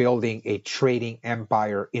start building a trading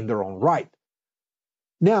empire in their own right.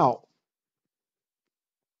 Now,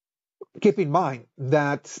 keep in mind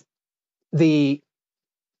that the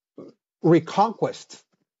reconquest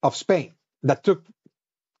of Spain that took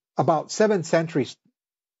about 7 centuries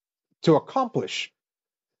to accomplish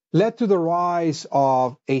led to the rise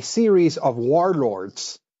of a series of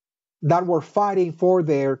warlords that were fighting for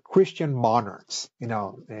their Christian monarchs.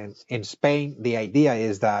 And in Spain, the idea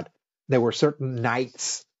is that there were certain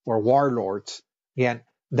knights or warlords, again,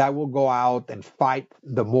 that will go out and fight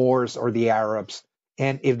the Moors or the Arabs.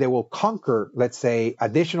 And if they will conquer, let's say,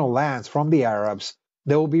 additional lands from the Arabs,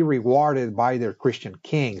 they will be rewarded by their Christian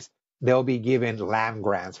kings. They'll be given land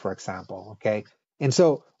grants, for example. Okay. And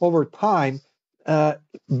so over time,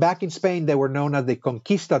 back in Spain, they were known as the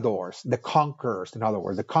conquistadors, the conquerors, in other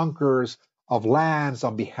words, the conquerors of lands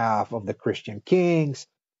on behalf of the Christian kings.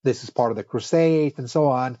 This is part of the Crusades and so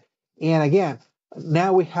on. And again,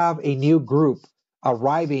 now we have a new group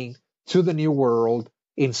arriving to the New World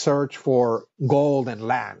in search for gold and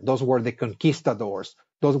land. Those were the conquistadors.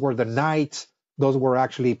 Those were the knights. Those were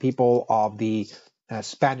actually people of the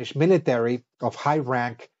Spanish military of high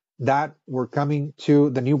rank that were coming to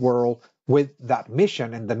the New World with that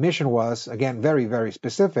mission. And the mission was, again, very, very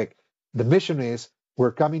specific. The mission is,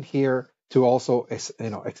 we're coming here to also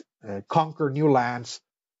conquer new lands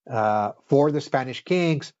for the Spanish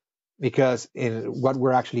kings, because what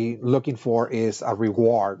we're actually looking for is a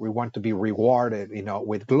reward. We want to be rewarded,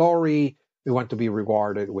 with glory. We want to be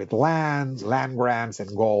rewarded with land grants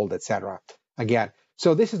and gold, etc. Again,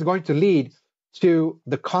 so this is going to lead to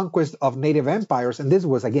the conquest of native empires. And this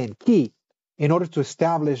was, again, key in order to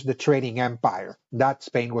establish the trading empire that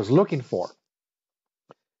Spain was looking for.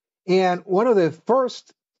 And one of the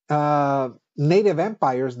first native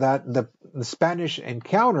empires that the Spanish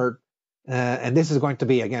encountered, and this is going to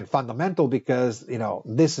be, again, fundamental, because,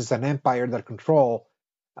 this is an empire that controlled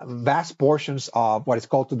vast portions of what is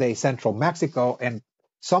called today Central Mexico and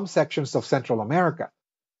some sections of Central America.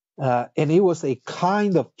 And it was a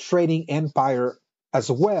kind of trading empire as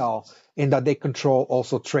well, in that they control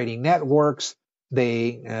also trading networks.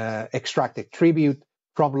 They extracted tribute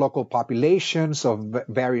from local populations of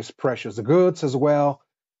various precious goods as well.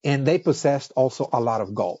 And they possessed also a lot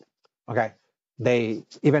of gold. Okay. They,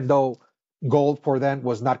 even though gold for them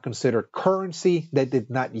was not considered currency, they did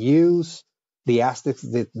not use, the Aztecs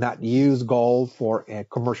did not use gold for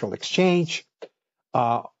commercial exchange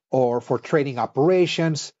or for trading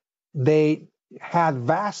operations. They had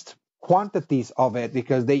vast quantities of it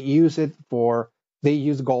because they use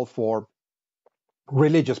gold for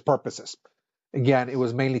religious purposes. Again, it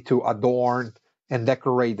was mainly to adorn and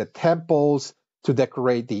decorate the temples, to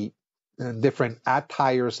decorate the different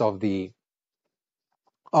attires of the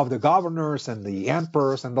governors and the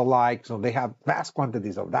emperors and the like. So they have vast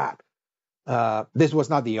quantities of that. This was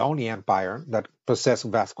not the only empire that possessed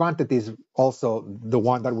vast quantities. Also, the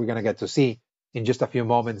one that we're going to get to see in just a few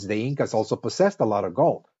moments, the Incas also possessed a lot of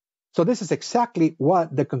gold. So this is exactly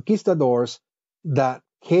what the conquistadors that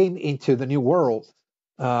came into the New World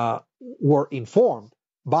were informed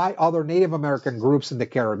by other Native American groups in the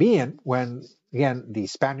Caribbean. When, again, the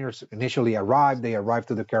Spaniards initially arrived, they arrived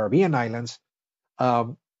to the Caribbean islands,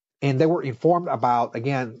 and they were informed about,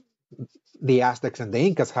 again, the Aztecs and the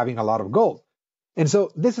Incas having a lot of gold. And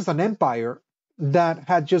so this is an empire that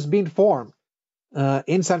had just been formed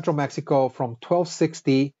in Central Mexico from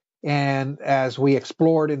 1260. And as we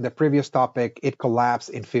explored in the previous topic, it collapsed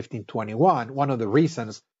in 1521. One of the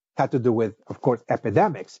reasons had to do with, of course,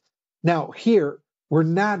 epidemics. Now, here, we're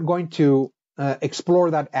not going to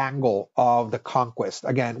explore that angle of the conquest.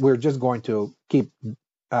 Again, we're just going to keep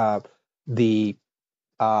the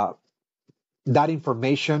that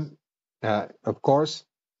information, of course,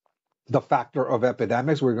 the factor of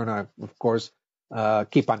epidemics. We're going to, of course,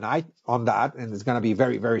 keep an eye on that, and it's going to be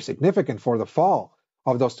very, very significant for the fall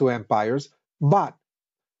of those two empires. But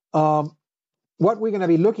what we're going to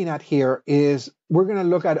be looking at here is we're going to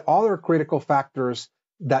look at other critical factors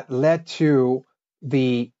that led to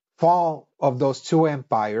the fall of those two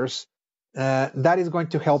empires. That is going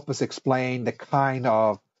to help us explain the kind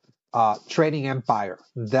of trading empire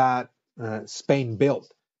that Spain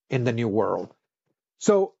built in the New World.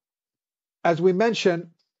 So, as we mentioned,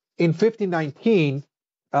 in 1519,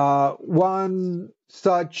 one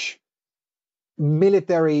such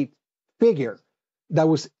military figure that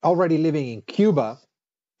was already living in Cuba,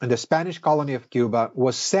 in the Spanish colony of Cuba,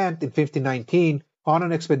 was sent in 1519 on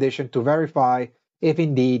an expedition to verify if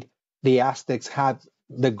indeed the Aztecs had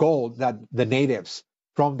the gold that the natives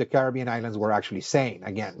from the Caribbean islands were actually saying.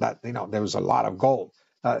 Again, that, there was a lot of gold,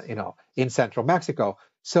 in central Mexico.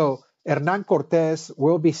 So Hernan Cortés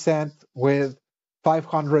will be sent with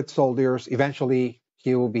 500 soldiers. Eventually,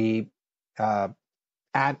 he will be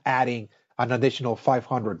adding an additional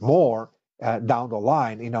 500 more down the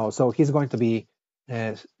line. So he's going to be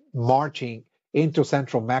marching into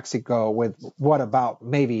central Mexico with what about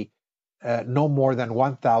maybe no more than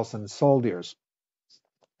 1,000 soldiers.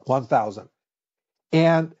 1,000.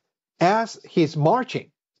 And as he's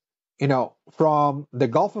marching, from the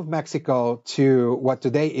Gulf of Mexico to what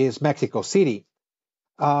today is Mexico City,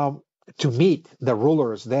 to meet the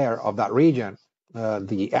rulers there of that region,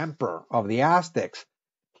 the emperor of the Aztecs,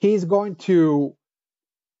 he's going to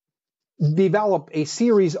develop a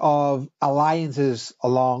series of alliances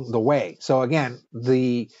along the way. So again,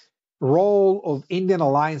 the role of Indian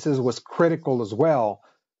alliances was critical as well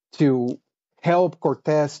to help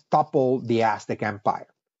Cortés topple the Aztec Empire.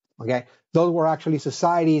 Okay, those were actually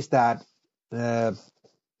societies that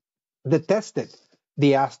detested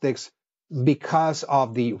the Aztecs because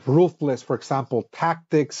of the ruthless, for example,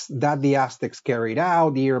 tactics that the Aztecs carried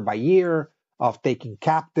out year by year of taking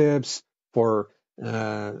captives for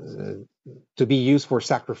to be used for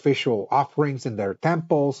sacrificial offerings in their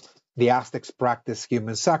temples. The Aztecs practiced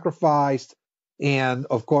human sacrifice, and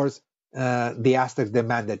of course, the Aztecs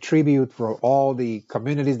demanded tribute for all the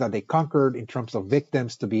communities that they conquered in terms of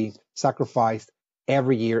victims to be sacrificed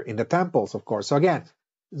every year in the temples, of course. So again,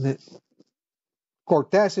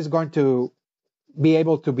 Cortés is going to be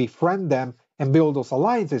able to befriend them and build those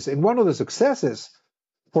alliances. And one of the successes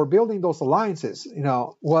for building those alliances,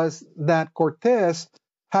 was that Cortés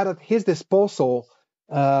had at his disposal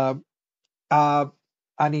an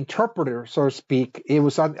interpreter, so to speak. It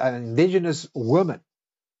was an indigenous woman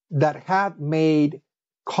that had made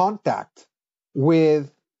contact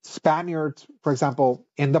with Spaniards, for example,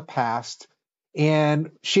 in the past,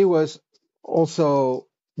 and she was also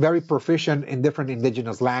very proficient in different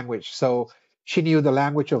indigenous language. So she knew the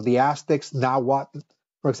language of the Aztecs, Nahuatl,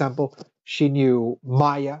 for example. She knew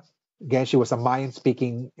Maya. Again, she was a Mayan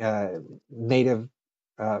speaking native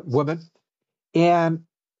woman. And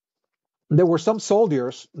there were some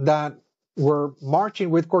soldiers that were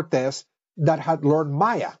marching with Cortez that had learned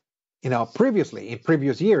Maya. Previously, in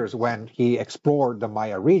previous years, when he explored the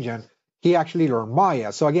Maya region, he actually learned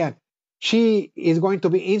Maya. So again, she is going to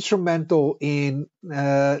be instrumental in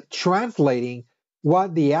translating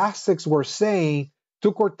what the Aztecs were saying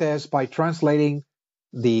to Cortez by translating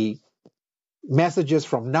the messages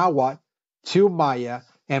from Nahuatl to Maya,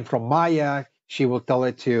 and from Maya, she will tell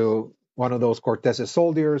it to one of those Cortez's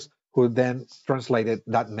soldiers, who then translated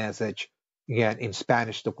that message again in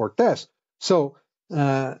Spanish to Cortez. So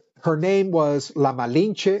her name was La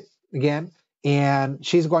Malinche again, and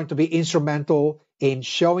she's going to be instrumental in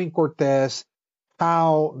showing Cortez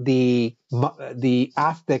how the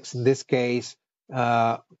Aztecs in this case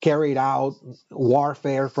carried out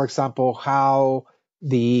warfare. For example, how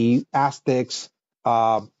the Aztecs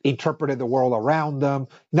interpreted the world around them.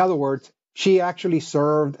 In other words, she actually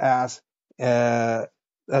served as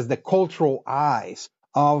the cultural eyes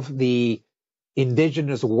of the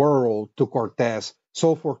indigenous world to Cortez.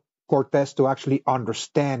 So for Cortez to actually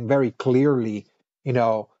understand very clearly,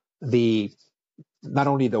 the not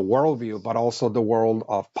only the worldview, but also the world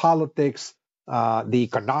of politics, the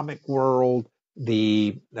economic world,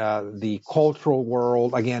 the cultural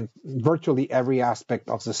world, again, virtually every aspect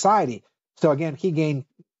of society. So again, he gained,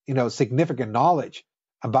 significant knowledge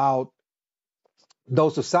about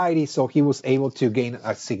those societies, so he was able to gain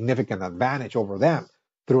a significant advantage over them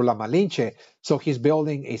through La Malinche. So he's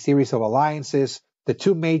building a series of alliances. The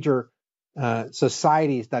two major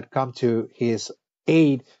societies that come to his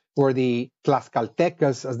aid were the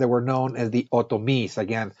Tlaxcaltecas, as they were known, as the Otomis.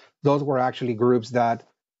 Again, those were actually groups that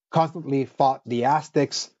constantly fought the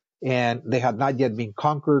Aztecs, and they had not yet been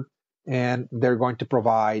conquered, and they're going to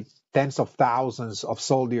provide tens of thousands of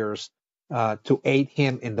soldiers to aid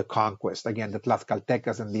him in the conquest. Again, the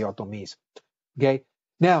Tlaxcaltecas and the Otomis. Okay.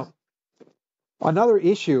 Now, another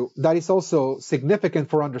issue that is also significant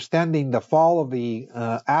for understanding the fall of the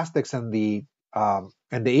Aztecs and the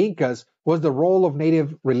Incas was the role of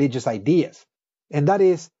native religious ideas, and that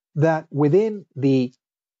is that within the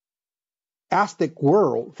Aztec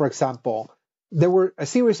world, for example, there were a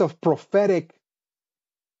series of prophetic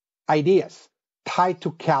ideas tied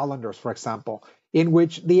to calendars, for example, in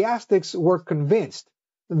which the Aztecs were convinced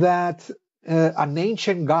that an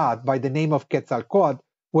ancient god by the name of Quetzalcoatl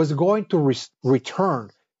was going to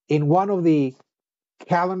return in one of the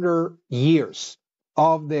calendar years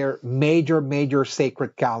of their major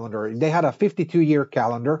sacred calendar. They had a 52-year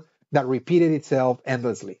calendar that repeated itself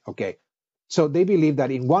endlessly. Okay. So they believed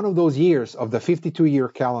that in one of those years of the 52-year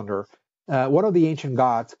calendar, one of the ancient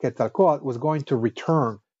gods, Quetzalcoatl, was going to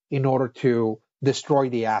return in order to destroy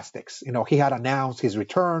the Aztecs. He had announced his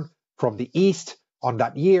return from the east on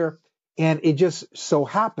that year, and it just so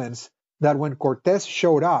happens that when Cortez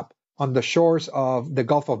showed up on the shores of the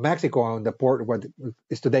Gulf of Mexico, on the port, what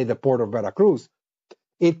is today the port of Veracruz,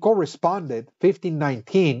 it corresponded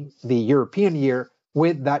 1519, the European year,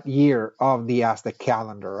 with that year of the Aztec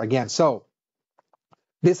calendar. Again, so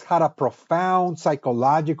this had a profound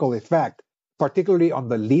psychological effect, particularly on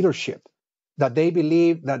the leadership, that they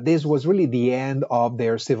believed that this was really the end of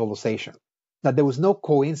their civilization, that there was no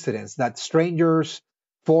coincidence that strangers,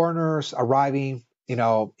 foreigners arriving,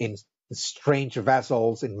 in strange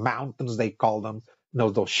vessels, in mountains, they call them,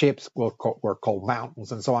 those ships were called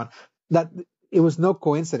mountains and so on, that it was no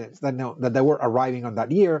coincidence that they were arriving on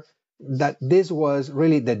that year, that this was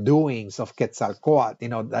really the doings of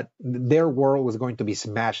Quetzalcoatl, that their world was going to be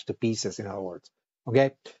smashed to pieces, in other words.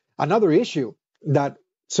 Okay. Another issue that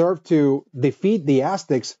served to defeat the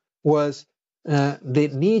Aztecs was the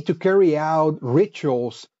need to carry out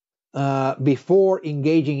rituals before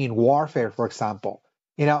engaging in warfare, for example.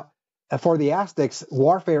 For the Aztecs,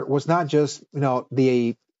 warfare was not just,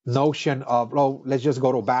 the notion of, oh, let's just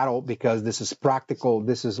go to battle because this is practical,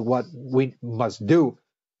 this is what we must do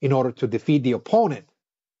in order to defeat the opponent,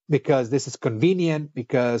 because this is convenient,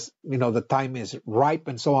 because, the time is ripe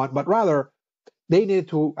and so on, but rather they needed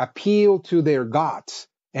to appeal to their gods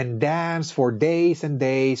and dance for days and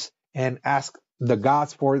days and ask the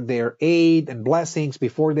gods for their aid and blessings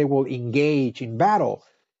before they will engage in battle.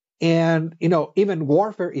 And, even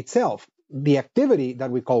warfare itself, the activity that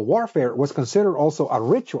we call warfare, was considered also a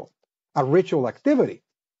ritual activity.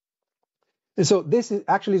 And so this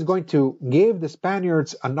is going to give the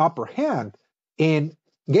Spaniards an upper hand in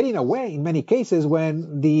getting away in many cases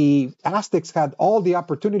when the Aztecs had all the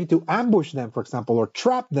opportunity to ambush them, for example, or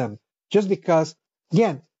trap them, just because,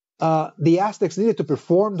 again, the Aztecs needed to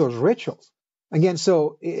perform those rituals. Again,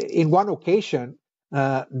 so in one occasion,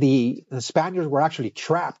 the Spaniards were actually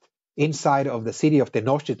trapped inside of the city of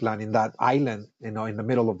Tenochtitlan in that island, in the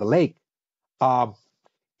middle of the lake. Um,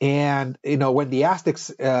 and when the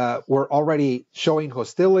Aztecs were already showing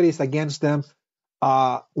hostilities against them,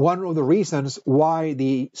 one of the reasons why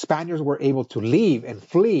the Spaniards were able to leave and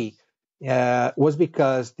flee was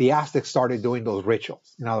because the Aztecs started doing those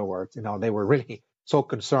rituals. In other words, they were really so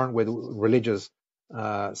concerned with religious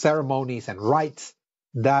ceremonies and rites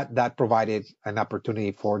that provided an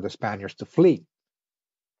opportunity for the Spaniards to flee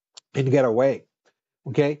and get away.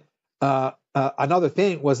 Okay. Another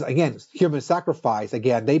thing was, again, human sacrifice.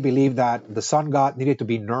 Again, they believed that the sun god needed to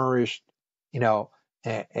be nourished,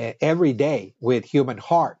 every day with human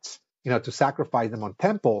hearts, to sacrifice them on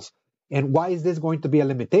temples. And why is this going to be a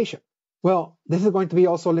limitation? Well, this is going to be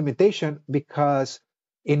also a limitation because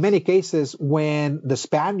in many cases, when the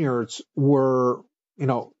Spaniards were,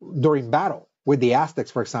 during battle with the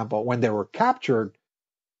Aztecs, for example, when they were captured,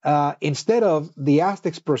 instead of the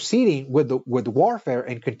Aztecs proceeding with warfare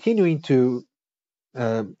and continuing to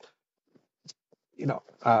uh,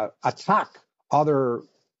 attack other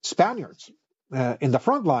Spaniards in the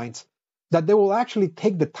front lines, that they will actually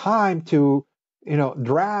take the time to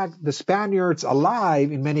drag the Spaniards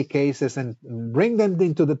alive in many cases and bring them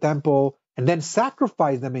into the temple and then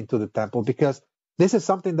sacrifice them into the temple, because this is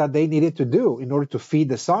something that they needed to do in order to feed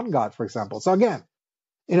the sun god, for example. So again,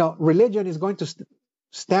 religion is going to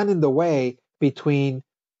stand in the way between,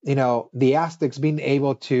 the Aztecs being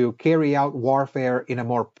able to carry out warfare in a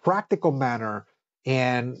more practical manner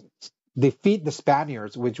and defeat the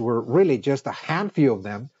Spaniards, which were really just a handful of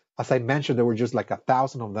them. As I mentioned, there were just like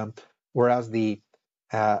 1,000 of them, whereas the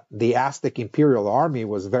Aztec imperial army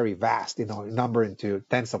was very vast, numbering to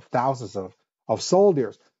tens of thousands of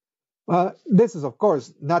soldiers. This is, of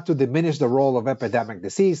course, not to diminish the role of epidemic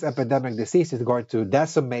disease. Epidemic disease is going to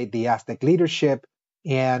decimate the Aztec leadership,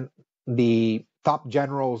 and the top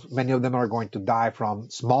generals, many of them are going to die from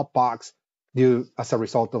smallpox as a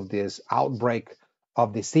result of this outbreak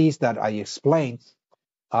of disease that I explained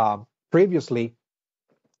previously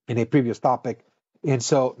in a previous topic. And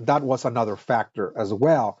so that was another factor as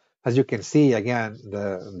well. As you can see, again,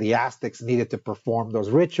 the Aztecs needed to perform those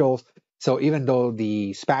rituals. So even though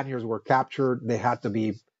the Spaniards were captured, they had to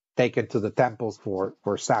be taken to the temples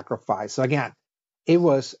for sacrifice. So again, it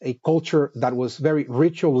was a culture that was very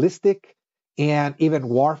ritualistic, and even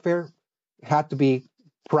warfare had to be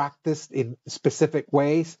practiced in specific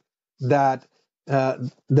ways that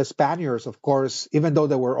the Spaniards, of course, even though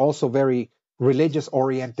they were also very religious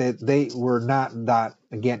oriented, they were not that,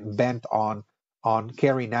 again, bent on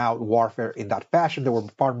carrying out warfare in that fashion. They were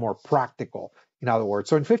far more practical, in other words.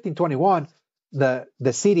 So in 1521,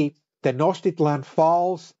 the city Tenochtitlan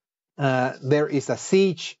falls. There is a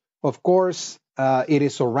siege. Of course, it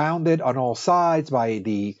is surrounded on all sides by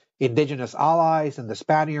the indigenous allies and the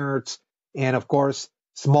Spaniards. And of course,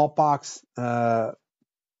 smallpox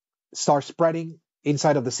starts spreading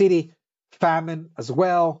inside of the city, famine as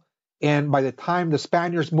well. And by the time the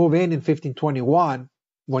Spaniards move in 1521,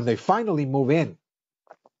 when they finally move in,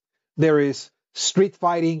 there is street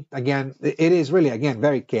fighting. Again, it is really, again,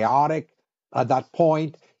 very chaotic at that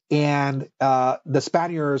point. And the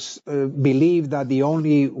Spaniards believe that the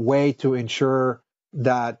only way to ensure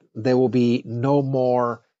that there will be no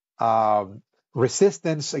more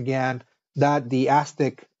resistance again, that the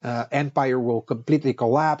Aztec empire will completely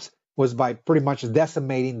collapse, was by pretty much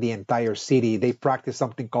decimating the entire city. They practiced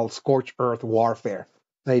something called scorched earth warfare.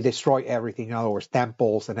 They destroy everything. In other words,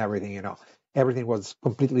 temples and everything, everything was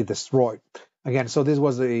completely destroyed. Again, so this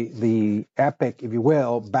was the epic, if you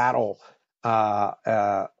will, battle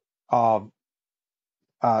of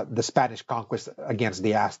the Spanish conquest against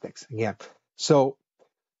the Aztecs. Again, so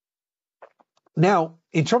now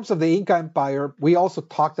in terms of the Inca Empire, we also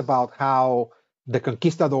talked about how the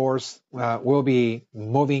conquistadors will be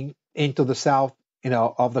moving into the south,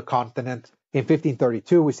 of the continent. In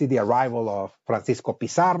 1532, we see the arrival of Francisco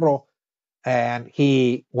Pizarro, and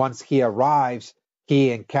once he arrives,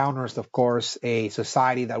 he encounters, of course, a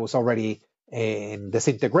society that was already in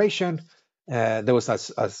disintegration. There was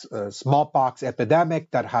a smallpox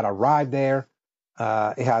epidemic that had arrived there.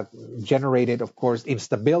 It had generated, of course,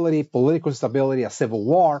 instability, political instability, a civil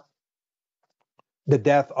war. The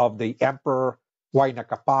death of the emperor Huayna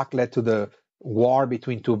Capac led to the war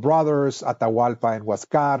between two brothers, Atahualpa and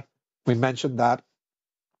Huascar. We mentioned that.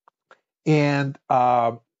 And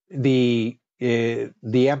the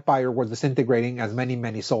empire was disintegrating as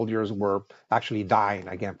many soldiers were actually dying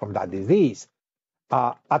again from that disease.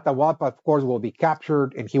 Atahualpa, of course, will be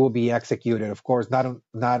captured and he will be executed. Of course,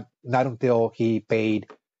 not until he paid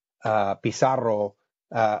Pizarro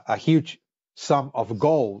a huge sum of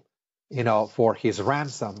gold, for his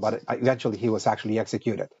ransom, but eventually he was actually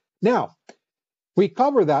executed. Now, we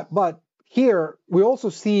cover that, but here we also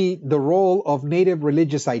see the role of native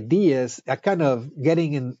religious ideas kind of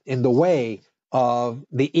getting in the way of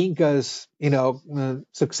the Incas,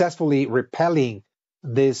 successfully repelling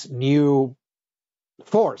this new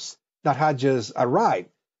force that had just arrived,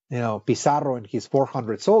 Pizarro and his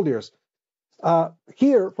 400 soldiers.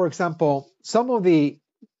 Here, for example, some of the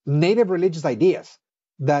native religious ideas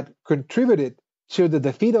that contributed to the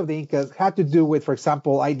defeat of the Incas had to do with, for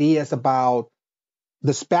example, ideas about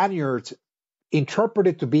the Spaniards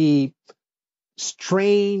interpreted to be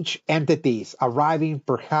strange entities arriving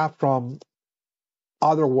perhaps from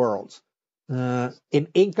other worlds. In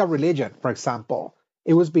Inca religion, for example,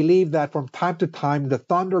 it was believed that from time to time the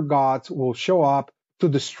thunder gods will show up to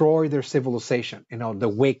destroy their civilization, the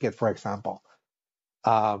wicked, for example,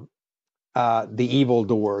 the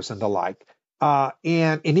evildoers and the like.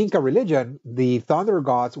 And in Inca religion, the thunder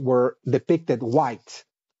gods were depicted white.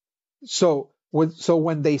 So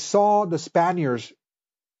when they saw the Spaniards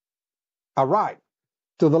arrive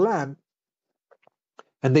to the land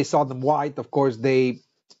and they saw them white, of course, they,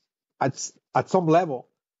 at some level,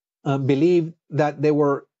 believed that they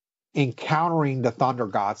were encountering the thunder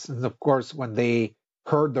gods. And of course, when they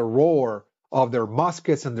heard the roar of their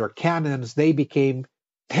muskets and their cannons, they became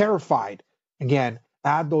terrified. Again,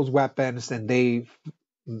 add those weapons, and they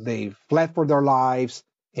fled for their lives,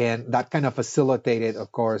 and that kind of facilitated,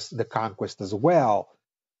 of course, the conquest as well.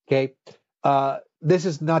 Okay, this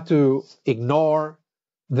is not to ignore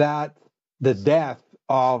that the death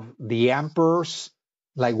of the emperors,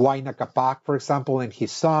 like Huayna Capac, for example, and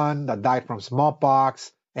his son that died from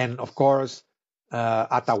smallpox, and of course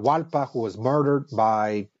Atahualpa, who was murdered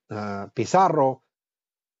by Pizarro.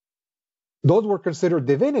 Those were considered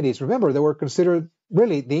divinities. Remember, they were considered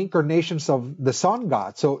really the incarnations of the sun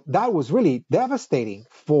god. So that was really devastating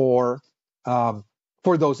for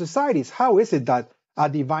those societies. How is it that a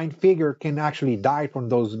divine figure can actually die from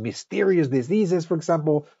those mysterious diseases, for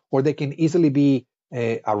example, or they can easily be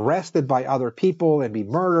arrested by other people and be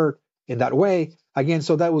murdered in that way? Again,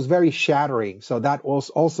 so that was very shattering. So that was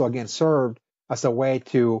also, again, served as a way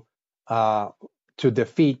to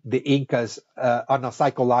defeat the Incas on a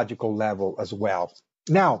psychological level as well.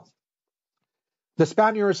 Now, the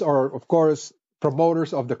Spaniards are, of course,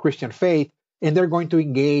 promoters of the Christian faith, and they're going to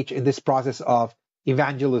engage in this process of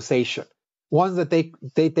evangelization. Once that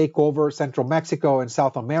they take over Central Mexico and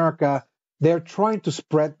South America, they're trying to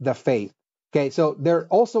spread the faith. Okay, so they're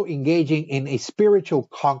also engaging in a spiritual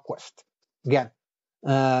conquest. Again,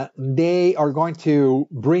 they are going to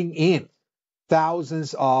bring in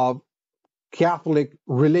thousands of Catholic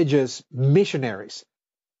religious missionaries.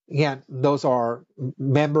 Again, those are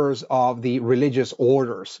members of the religious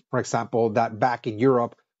orders, for example, that back in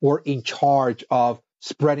Europe were in charge of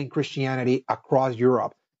spreading Christianity across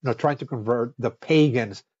Europe, trying to convert the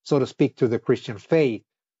pagans, so to speak, to the Christian faith,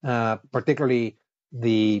 particularly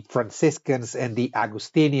the Franciscans and the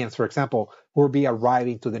Augustinians, for example, who will be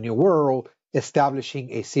arriving to the New World,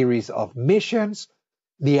 establishing a series of missions.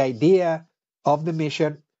 The idea of the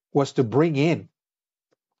mission was to bring in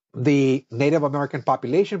the Native American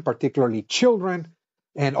population, particularly children,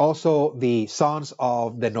 and also the sons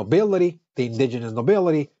of the nobility, the indigenous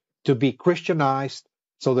nobility, to be Christianized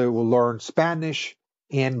so they will learn Spanish.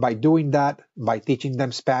 And by doing that, by teaching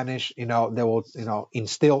them Spanish, they will,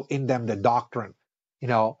 instill in them the doctrine,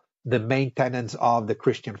 the main tenets of the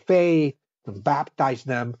Christian faith, to baptize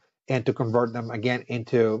them and to convert them again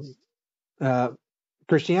into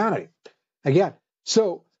Christianity. Again,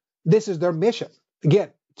 so this is their mission.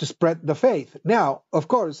 Again, to spread the faith. Now, of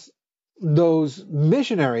course, those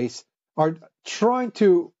missionaries are trying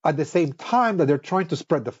to, at the same time that they're trying to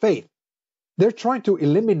spread the faith, they're trying to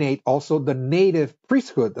eliminate also the native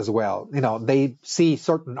priesthood as well. They see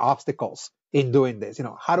certain obstacles in doing this.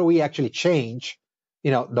 How do we actually change,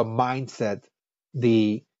 the mindset,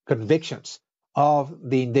 the convictions of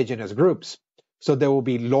the indigenous groups so they will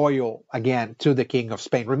be loyal again to the King of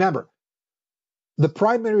Spain? Remember, the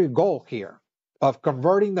primary goal here of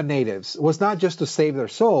converting the natives was not just to save their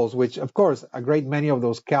souls, which of course a great many of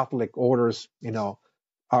those Catholic orders,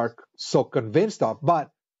 are so convinced of,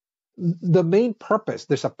 but the main purpose,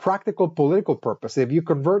 there's a practical political purpose. If you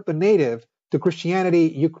convert the native to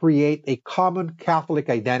Christianity, you create a common Catholic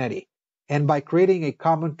identity. And by creating a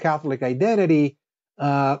common Catholic identity,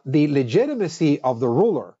 the legitimacy of the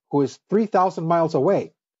ruler, who is 3,000 miles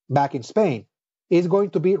away back in Spain, is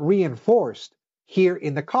going to be reinforced here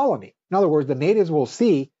in the colony. In other words, the natives will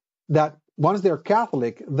see that once they're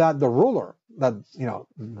Catholic, that the ruler, that,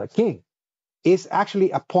 the king is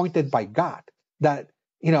actually appointed by God, that,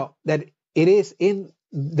 that it is in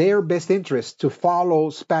their best interest to follow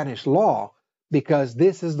Spanish law, because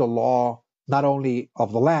this is the law not only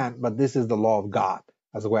of the land, but this is the law of God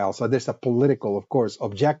as well. So there's a political, of course,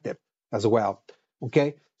 objective as well.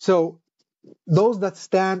 Okay. So those that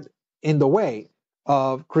stand in the way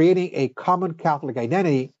of creating a common Catholic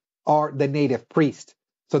identity are the native priest.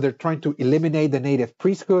 So they're trying to eliminate the native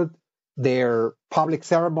priesthood. Their public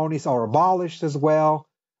ceremonies are abolished as well.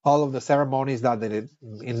 All of the ceremonies that the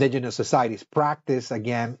indigenous societies practice,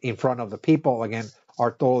 again, in front of the people, again,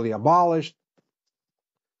 are totally abolished.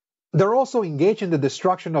 They're also engaged in the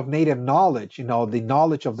destruction of native knowledge, the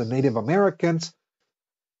knowledge of the Native Americans.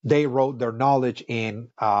 They wrote their knowledge in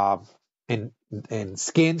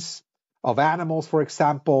skins of animals, for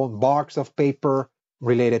example, barks of paper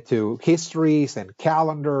related to histories and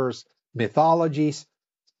calendars, mythologies.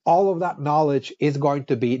 All of that knowledge is going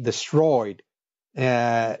to be destroyed.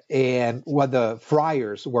 And what the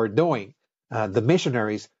friars were doing, the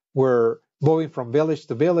missionaries were moving from village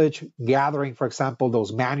to village, gathering, for example,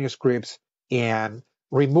 those manuscripts and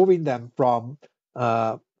removing them from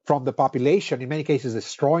the population, in many cases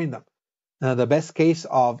destroying them. The best case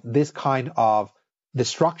of this kind of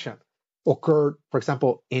destruction occurred, for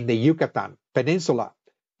example, in the Yucatan Peninsula,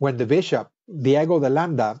 when the bishop Diego de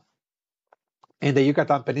Landa in the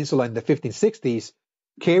Yucatan Peninsula in the 1560s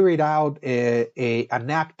carried out an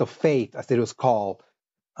act of faith, as it was called.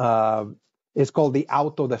 It's called the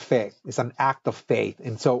auto de fe. It's an act of faith.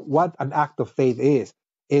 And so what an act of faith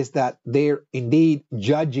is that they're indeed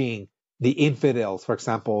judging the infidels, for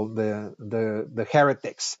example, the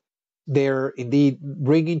heretics. They're indeed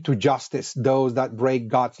bringing to justice those that break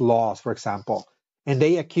God's laws, for example. And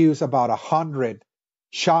they accuse about 100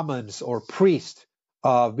 shamans or priests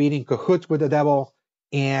of being in cahoots with the devil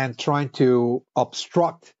and trying to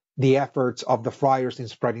obstruct the efforts of the friars in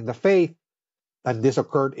spreading the faith. And this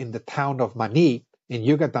occurred in the town of Mani in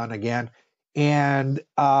Yucatan again. And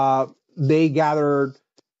they gathered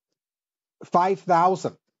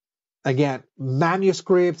 5,000, again,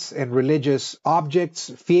 manuscripts and religious objects,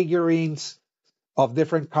 figurines of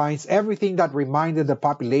different kinds. Everything that reminded the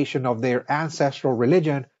population of their ancestral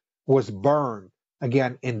religion was burned,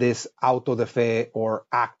 again, in this auto de fe, or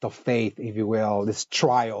act of faith, if you will, this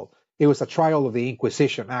trial. It was a trial of the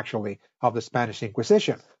Inquisition, actually, of the Spanish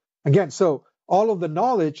Inquisition. Again, so all of the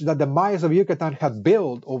knowledge that the Mayas of Yucatan had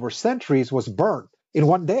built over centuries was burned in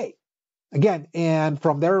one day. Again, and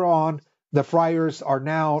from there on, the friars are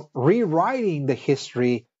now rewriting the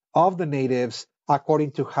history of the natives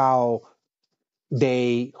according to how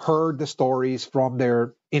they heard the stories from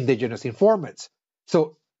their indigenous informants.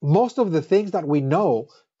 So most of the things that we know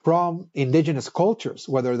from indigenous cultures,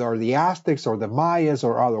 whether they're the Aztecs or the Mayas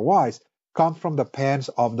or otherwise, come from the pens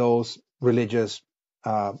of those religious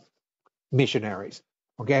missionaries.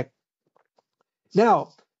 Okay.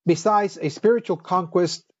 Now, besides a spiritual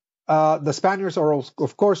conquest, the Spaniards are,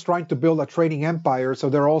 of course, trying to build a trading empire. So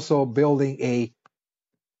they're also building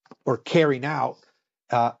carrying out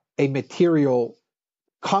a material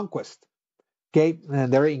conquest. Okay,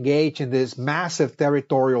 and they're engaged in this massive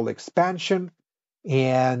territorial expansion.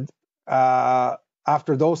 And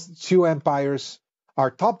after those two empires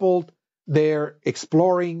are toppled, they're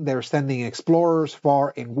exploring, they're sending explorers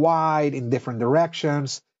far and wide in different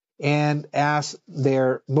directions. And as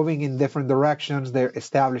they're moving in different directions, they're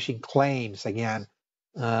establishing claims again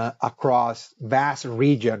across vast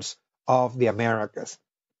regions of the Americas.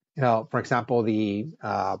 For example, the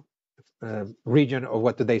region of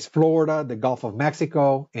what today is Florida, the Gulf of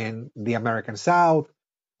Mexico, and the American South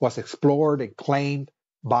was explored and claimed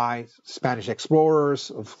by Spanish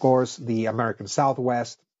explorers. Of course, the American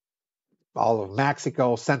Southwest, all of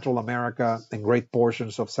Mexico, Central America, and great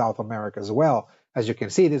portions of South America as well. As you can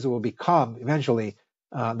see, this will become eventually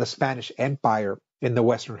the Spanish Empire in the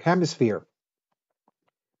Western Hemisphere.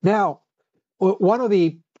 Now, one of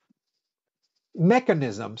the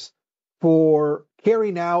mechanisms for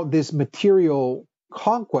carrying out this material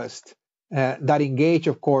conquest that engage,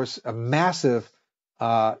 of course, a massive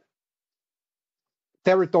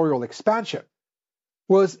territorial expansion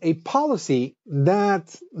was a policy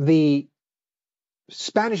that the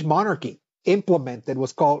Spanish monarchy implemented,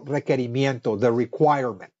 was called requerimiento, the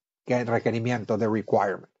requirement. Okay, requerimiento, the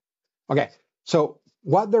requirement. Okay, so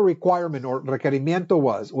what the requirement or requerimiento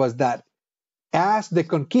was that as the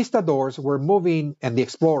conquistadors were moving, and the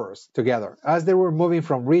explorers together, as they were moving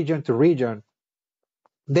from region to region,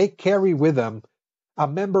 they carry with them a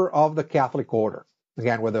member of the Catholic order.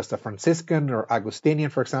 Again, whether it's the Franciscan or Augustinian,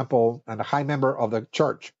 for example, and a high member of the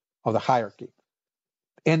church, of the hierarchy.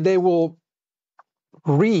 And they will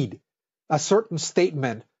read a certain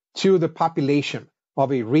statement to the population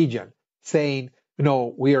of a region saying,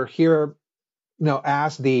 we are here,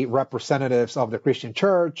 as the representatives of the Christian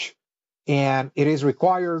church, and it is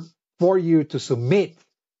required for you to submit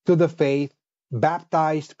to the faith,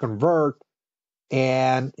 baptize, convert,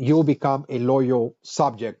 and you'll become a loyal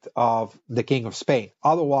subject of the King of Spain.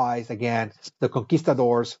 Otherwise, again, the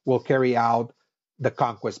conquistadors will carry out the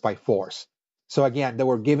conquest by force. So again, they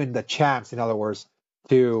were given the chance, in other words,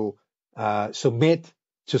 to submit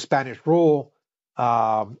to Spanish rule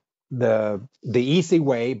the easy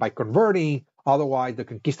way by converting. Otherwise, the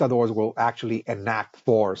conquistadors will actually enact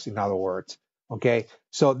force, in other words. Okay,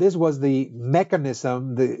 so this was the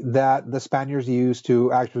mechanism that the Spaniards used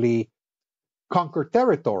to actually conquer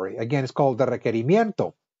territory. Again, it's called the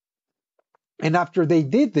requerimiento. And after they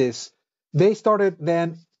did this, they started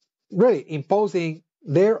then really imposing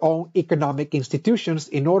their own economic institutions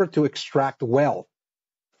in order to extract wealth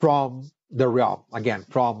from the realm, again,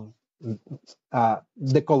 from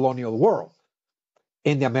the colonial world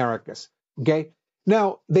in the Americas. Okay.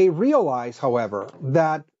 Now, they realized, however,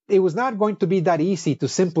 that it was not going to be that easy to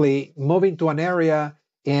simply move into an area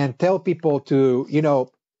and tell people to,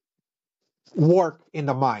 work in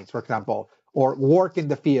the mines, for example, or work in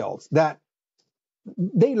the fields. That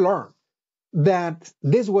they learned that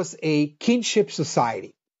this was a kinship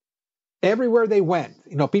society. Everywhere they went,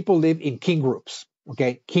 people live in kin groups,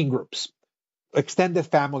 okay, kin groups, extended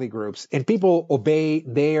family groups, and people obey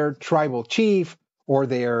their tribal chief or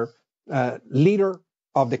their leader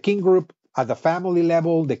of the kin group at the family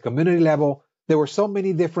level, the community level. There were so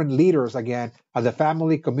many different leaders, again, at the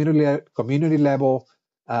family, community level,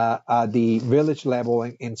 the village level,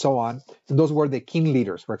 and so on. And those were the king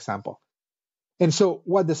leaders, for example. And so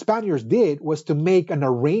what the Spaniards did was to make an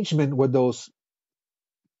arrangement with those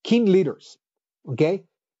king leaders, okay?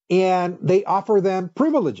 And they offer them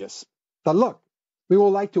privileges. That, look, we would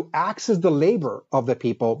like to access the labor of the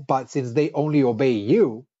people, but since they only obey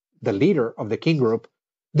you, the leader of the king group,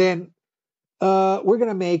 then we're going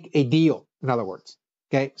to make a deal, in other words.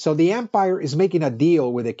 Okay, so the empire is making a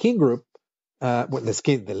deal with the king group, with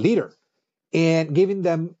the leader, and giving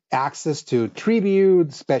them access to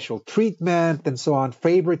tribute, special treatment, and so on,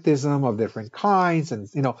 favoritism of different kinds, and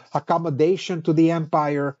accommodation to the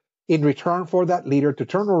empire in return for that leader to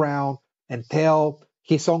turn around and tell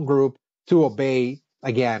his own group to obey,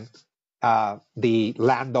 again, the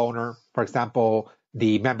landowner, for example,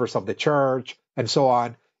 the members of the church, and so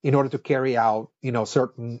on, in order to carry out,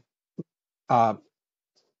 certain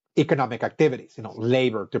economic activities,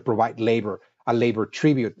 labor, to provide labor, a labor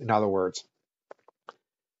tribute, in other words.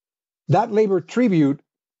 That labor tribute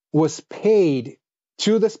was paid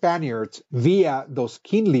to the Spaniards via those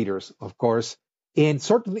king leaders, of course, in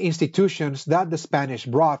certain institutions that the Spanish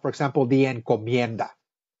brought, for example, the Encomienda.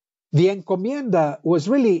 The Encomienda was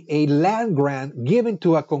really a land grant given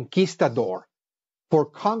to a conquistador for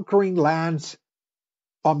conquering lands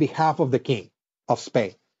on behalf of the king of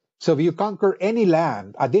Spain. So if you conquer any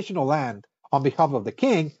land, additional land, on behalf of the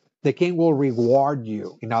king will reward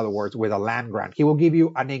you, in other words, with a land grant. He will give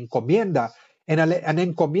you an encomienda. And an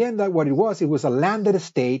encomienda, what it was a landed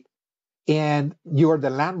estate, and you are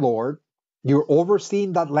the landlord. You're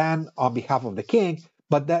overseeing that land on behalf of the king,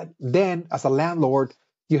 but then as a landlord,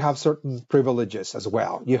 you have certain privileges as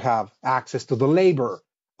well. You have access to the labor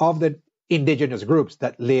of the indigenous groups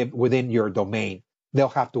that live within your domain. They'll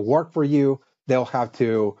have to work for you. They'll have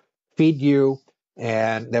to feed you,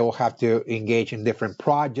 and they will have to engage in different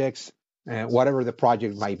projects. And whatever the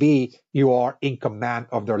project might be, you are in command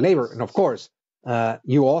of their labor. And of course,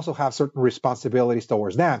 you also have certain responsibilities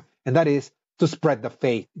towards them, and that is to spread the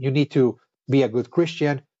faith. You need to be a good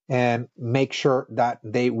Christian and make sure that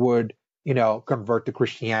they would, convert to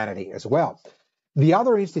Christianity as well. The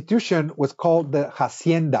other institution was called the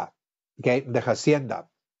Hacienda. Okay, the Hacienda.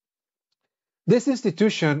 This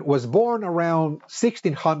institution was born around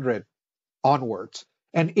 1600 onwards,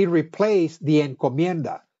 and it replaced the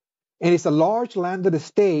Encomienda. And it's a large landed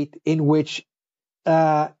estate in which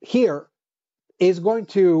here is going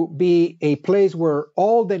to be a place where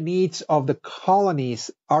all the needs of the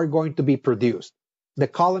colonies are going to be produced. The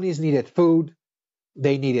colonies needed food,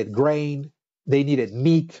 they needed grain, they needed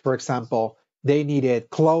meat, for example, they needed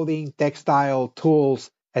clothing, textile, tools,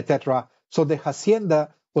 etc. So the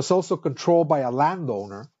hacienda was also controlled by a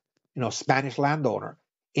landowner, Spanish landowner.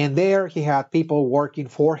 And there he had people working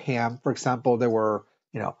for him. For example, there were,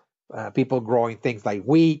 people growing things like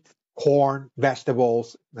wheat, corn,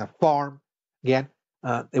 vegetables, a farm. Again,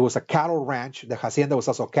 it was a cattle ranch. The hacienda was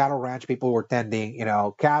also a cattle ranch. People were tending,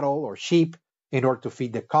 cattle or sheep in order to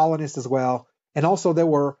feed the colonists as well. And also there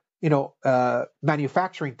were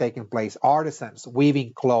manufacturing taking place, artisans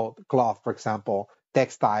weaving cloth, for example,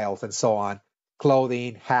 textiles and so on,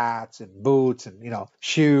 clothing, hats and boots and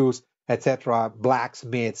shoes, etc.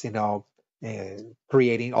 Blacksmiths,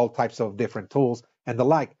 creating all types of different tools and the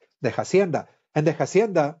like. The hacienda, and the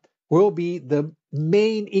hacienda will be the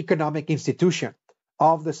main economic institution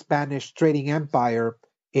of the Spanish trading empire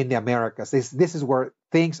in the Americas. This is where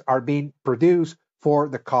things are being produced for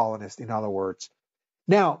the colonists, in other words.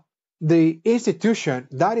 Now, the institution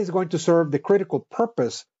that is going to serve the critical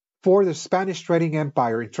purpose for the Spanish trading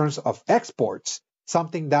empire in terms of exports,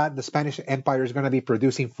 something that the Spanish empire is going to be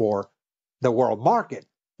producing for the world market,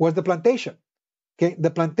 was the plantation. Okay,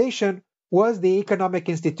 the plantation was the economic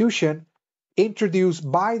institution introduced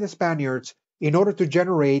by the Spaniards in order to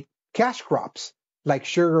generate cash crops like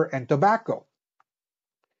sugar and tobacco.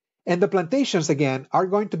 And the plantations, again, are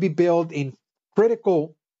going to be built in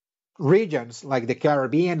critical regions like the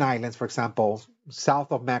Caribbean islands, for example,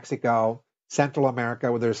 south of Mexico, Central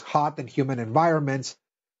America, where there's hot and humid environments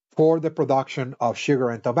for the production of sugar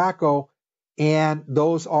and tobacco. And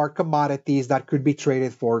those are commodities that could be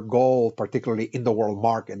traded for gold, particularly in the world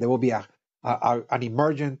market. There will be an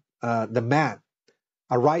emergent demand,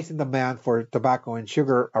 a rise in demand for tobacco and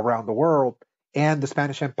sugar around the world. And the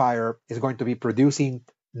Spanish Empire is going to be producing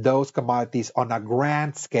those commodities on a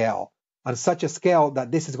grand scale, on such a scale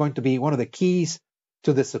that this is going to be one of the keys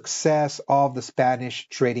to the success of the Spanish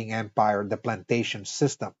trading empire, the plantation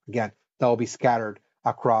system. Again, that will be scattered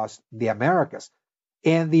across the Americas.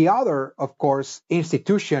 And the other, of course,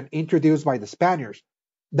 institution introduced by the Spaniards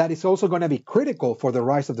that is also going to be critical for the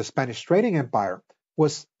rise of the Spanish trading empire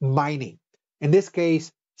was mining. In this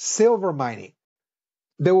case, silver mining.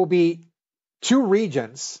 There will be two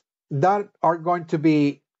regions that are going to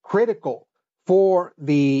be critical for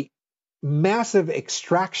the massive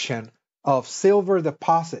extraction of silver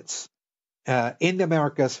deposits in the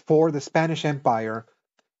Americas for the Spanish Empire.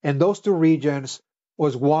 And those two regions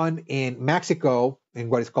was one in Mexico, in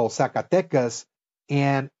what is called Zacatecas,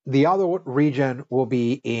 and the other region will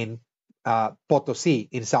be in Potosi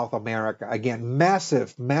in South America. Again,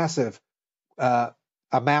 massive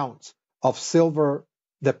amounts of silver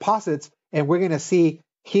deposits. And we're going to see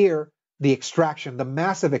here the extraction, the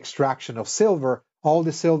massive extraction of silver. All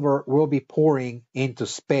the silver will be pouring into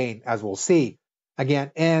Spain, as we'll see.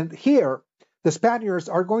 Again, and here, the Spaniards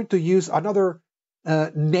are going to use another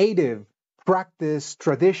native practice,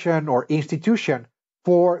 tradition, or institution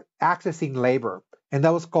for accessing labor. And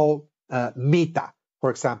that was called mita,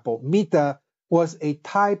 for example. Mita was a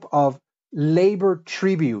type of labor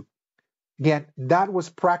tribute. Again, that was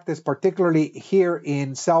practiced particularly here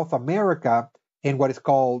in South America in what is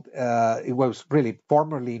called, it was really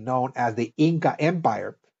formerly known as the Inca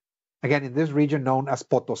Empire. Again, in this region known as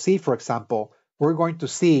Potosi, for example, we're going to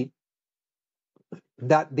see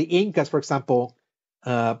that the Incas, for example,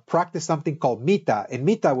 practiced something called mita. And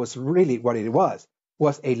mita was really what it was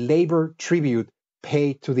a labor tribute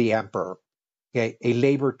paid to the emperor, okay, a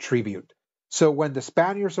labor tribute. So when the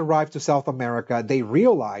Spaniards arrived to South America, they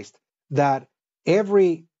realized that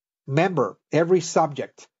every member, every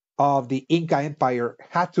subject of the Inca Empire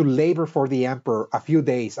had to labor for the emperor a few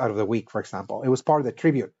days out of the week, for example. It was part of the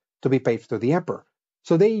tribute to be paid to the emperor.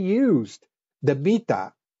 So they used the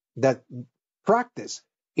mita, that practice,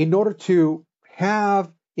 in order to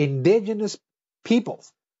have indigenous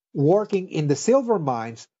peoples working in the silver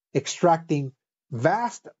mines, extracting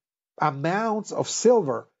vast amounts of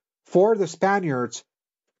silver for the Spaniards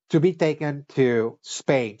to be taken to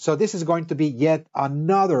Spain. So this is going to be yet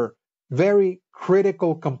another very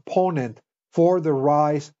critical component for the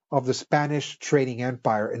rise of the Spanish trading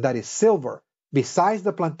empire, and that is silver. Besides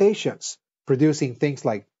the plantations producing things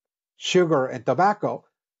like sugar and tobacco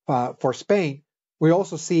for Spain, we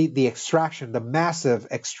also see the extraction, the massive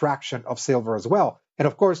extraction of silver as well. And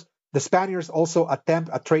of course, the Spaniards also attempt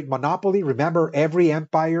a trade monopoly. Remember, every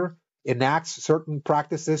empire enacts certain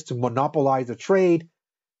practices to monopolize the trade.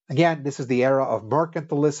 Again, this is the era of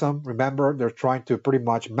mercantilism. Remember, they're trying to pretty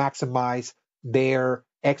much maximize their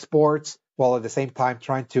exports while at the same time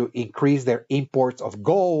trying to increase their imports of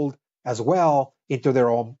gold as well into their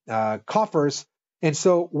own coffers. And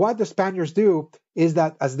so what the Spaniards do is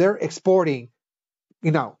that as they're exporting,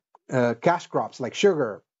 cash crops like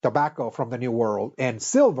sugar, tobacco from the New World, and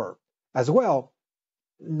silver as well,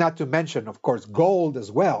 not to mention, of course, gold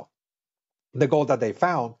as well, the gold that they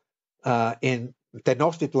found in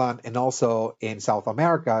Tenochtitlan and also in South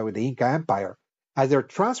America with the Inca Empire. As they're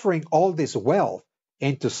transferring all this wealth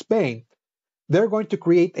into Spain, they're going to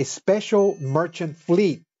create a special merchant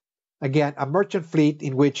fleet. Again, a merchant fleet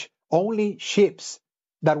in which only ships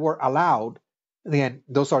that were allowed Again,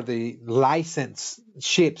 those are the licensed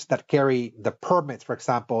ships that carry the permits, for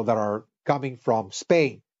example, that are coming from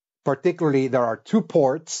Spain. Particularly, there are two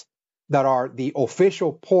ports that are the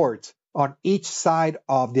official ports on each side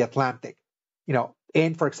of the Atlantic.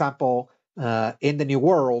 For example, in the New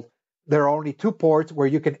World, there are only two ports where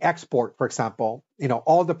you can export, for example,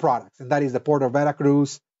 all the products, and that is the port of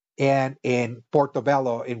Veracruz and in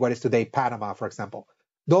Portobello, in what is today Panama, for example.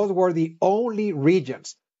 Those were the only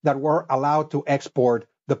regions that were allowed to export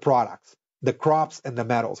the products, the crops and the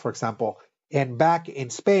metals, for example. And back in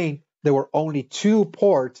Spain, there were only two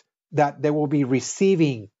ports that they will be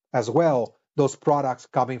receiving as well those products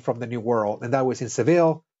coming from the New World, and that was in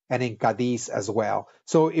Seville and in Cadiz as well.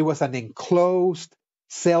 So it was an enclosed,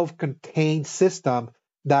 self-contained system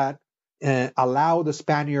that allowed the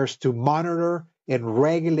Spaniards to monitor and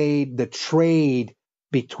regulate the trade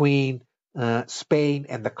between Spain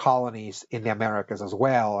and the colonies in the Americas as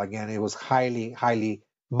well. Again, it was highly, highly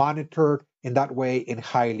monitored in that way and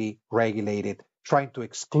highly regulated, trying to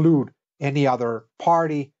exclude any other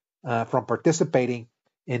party from participating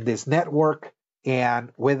in this network.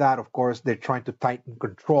 And with that, of course, they're trying to tighten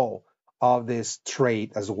control of this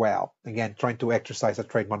trade as well. Again, trying to exercise a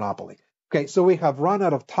trade monopoly. Okay, so we have run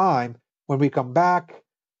out of time. When we come back,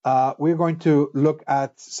 we're going to look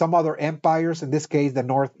at some other empires, in this case, the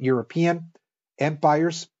North European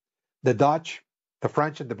empires, the Dutch, the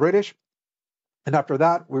French, and the British. And after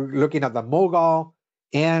that, we're looking at the Mughal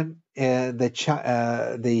and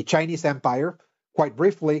the Chinese Empire quite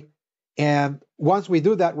briefly. And once we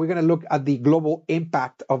do that, we're going to look at the global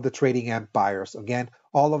impact of the trading empires. Again,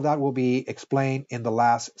 all of that will be explained in the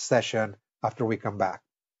last session after we come back.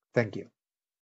 Thank you.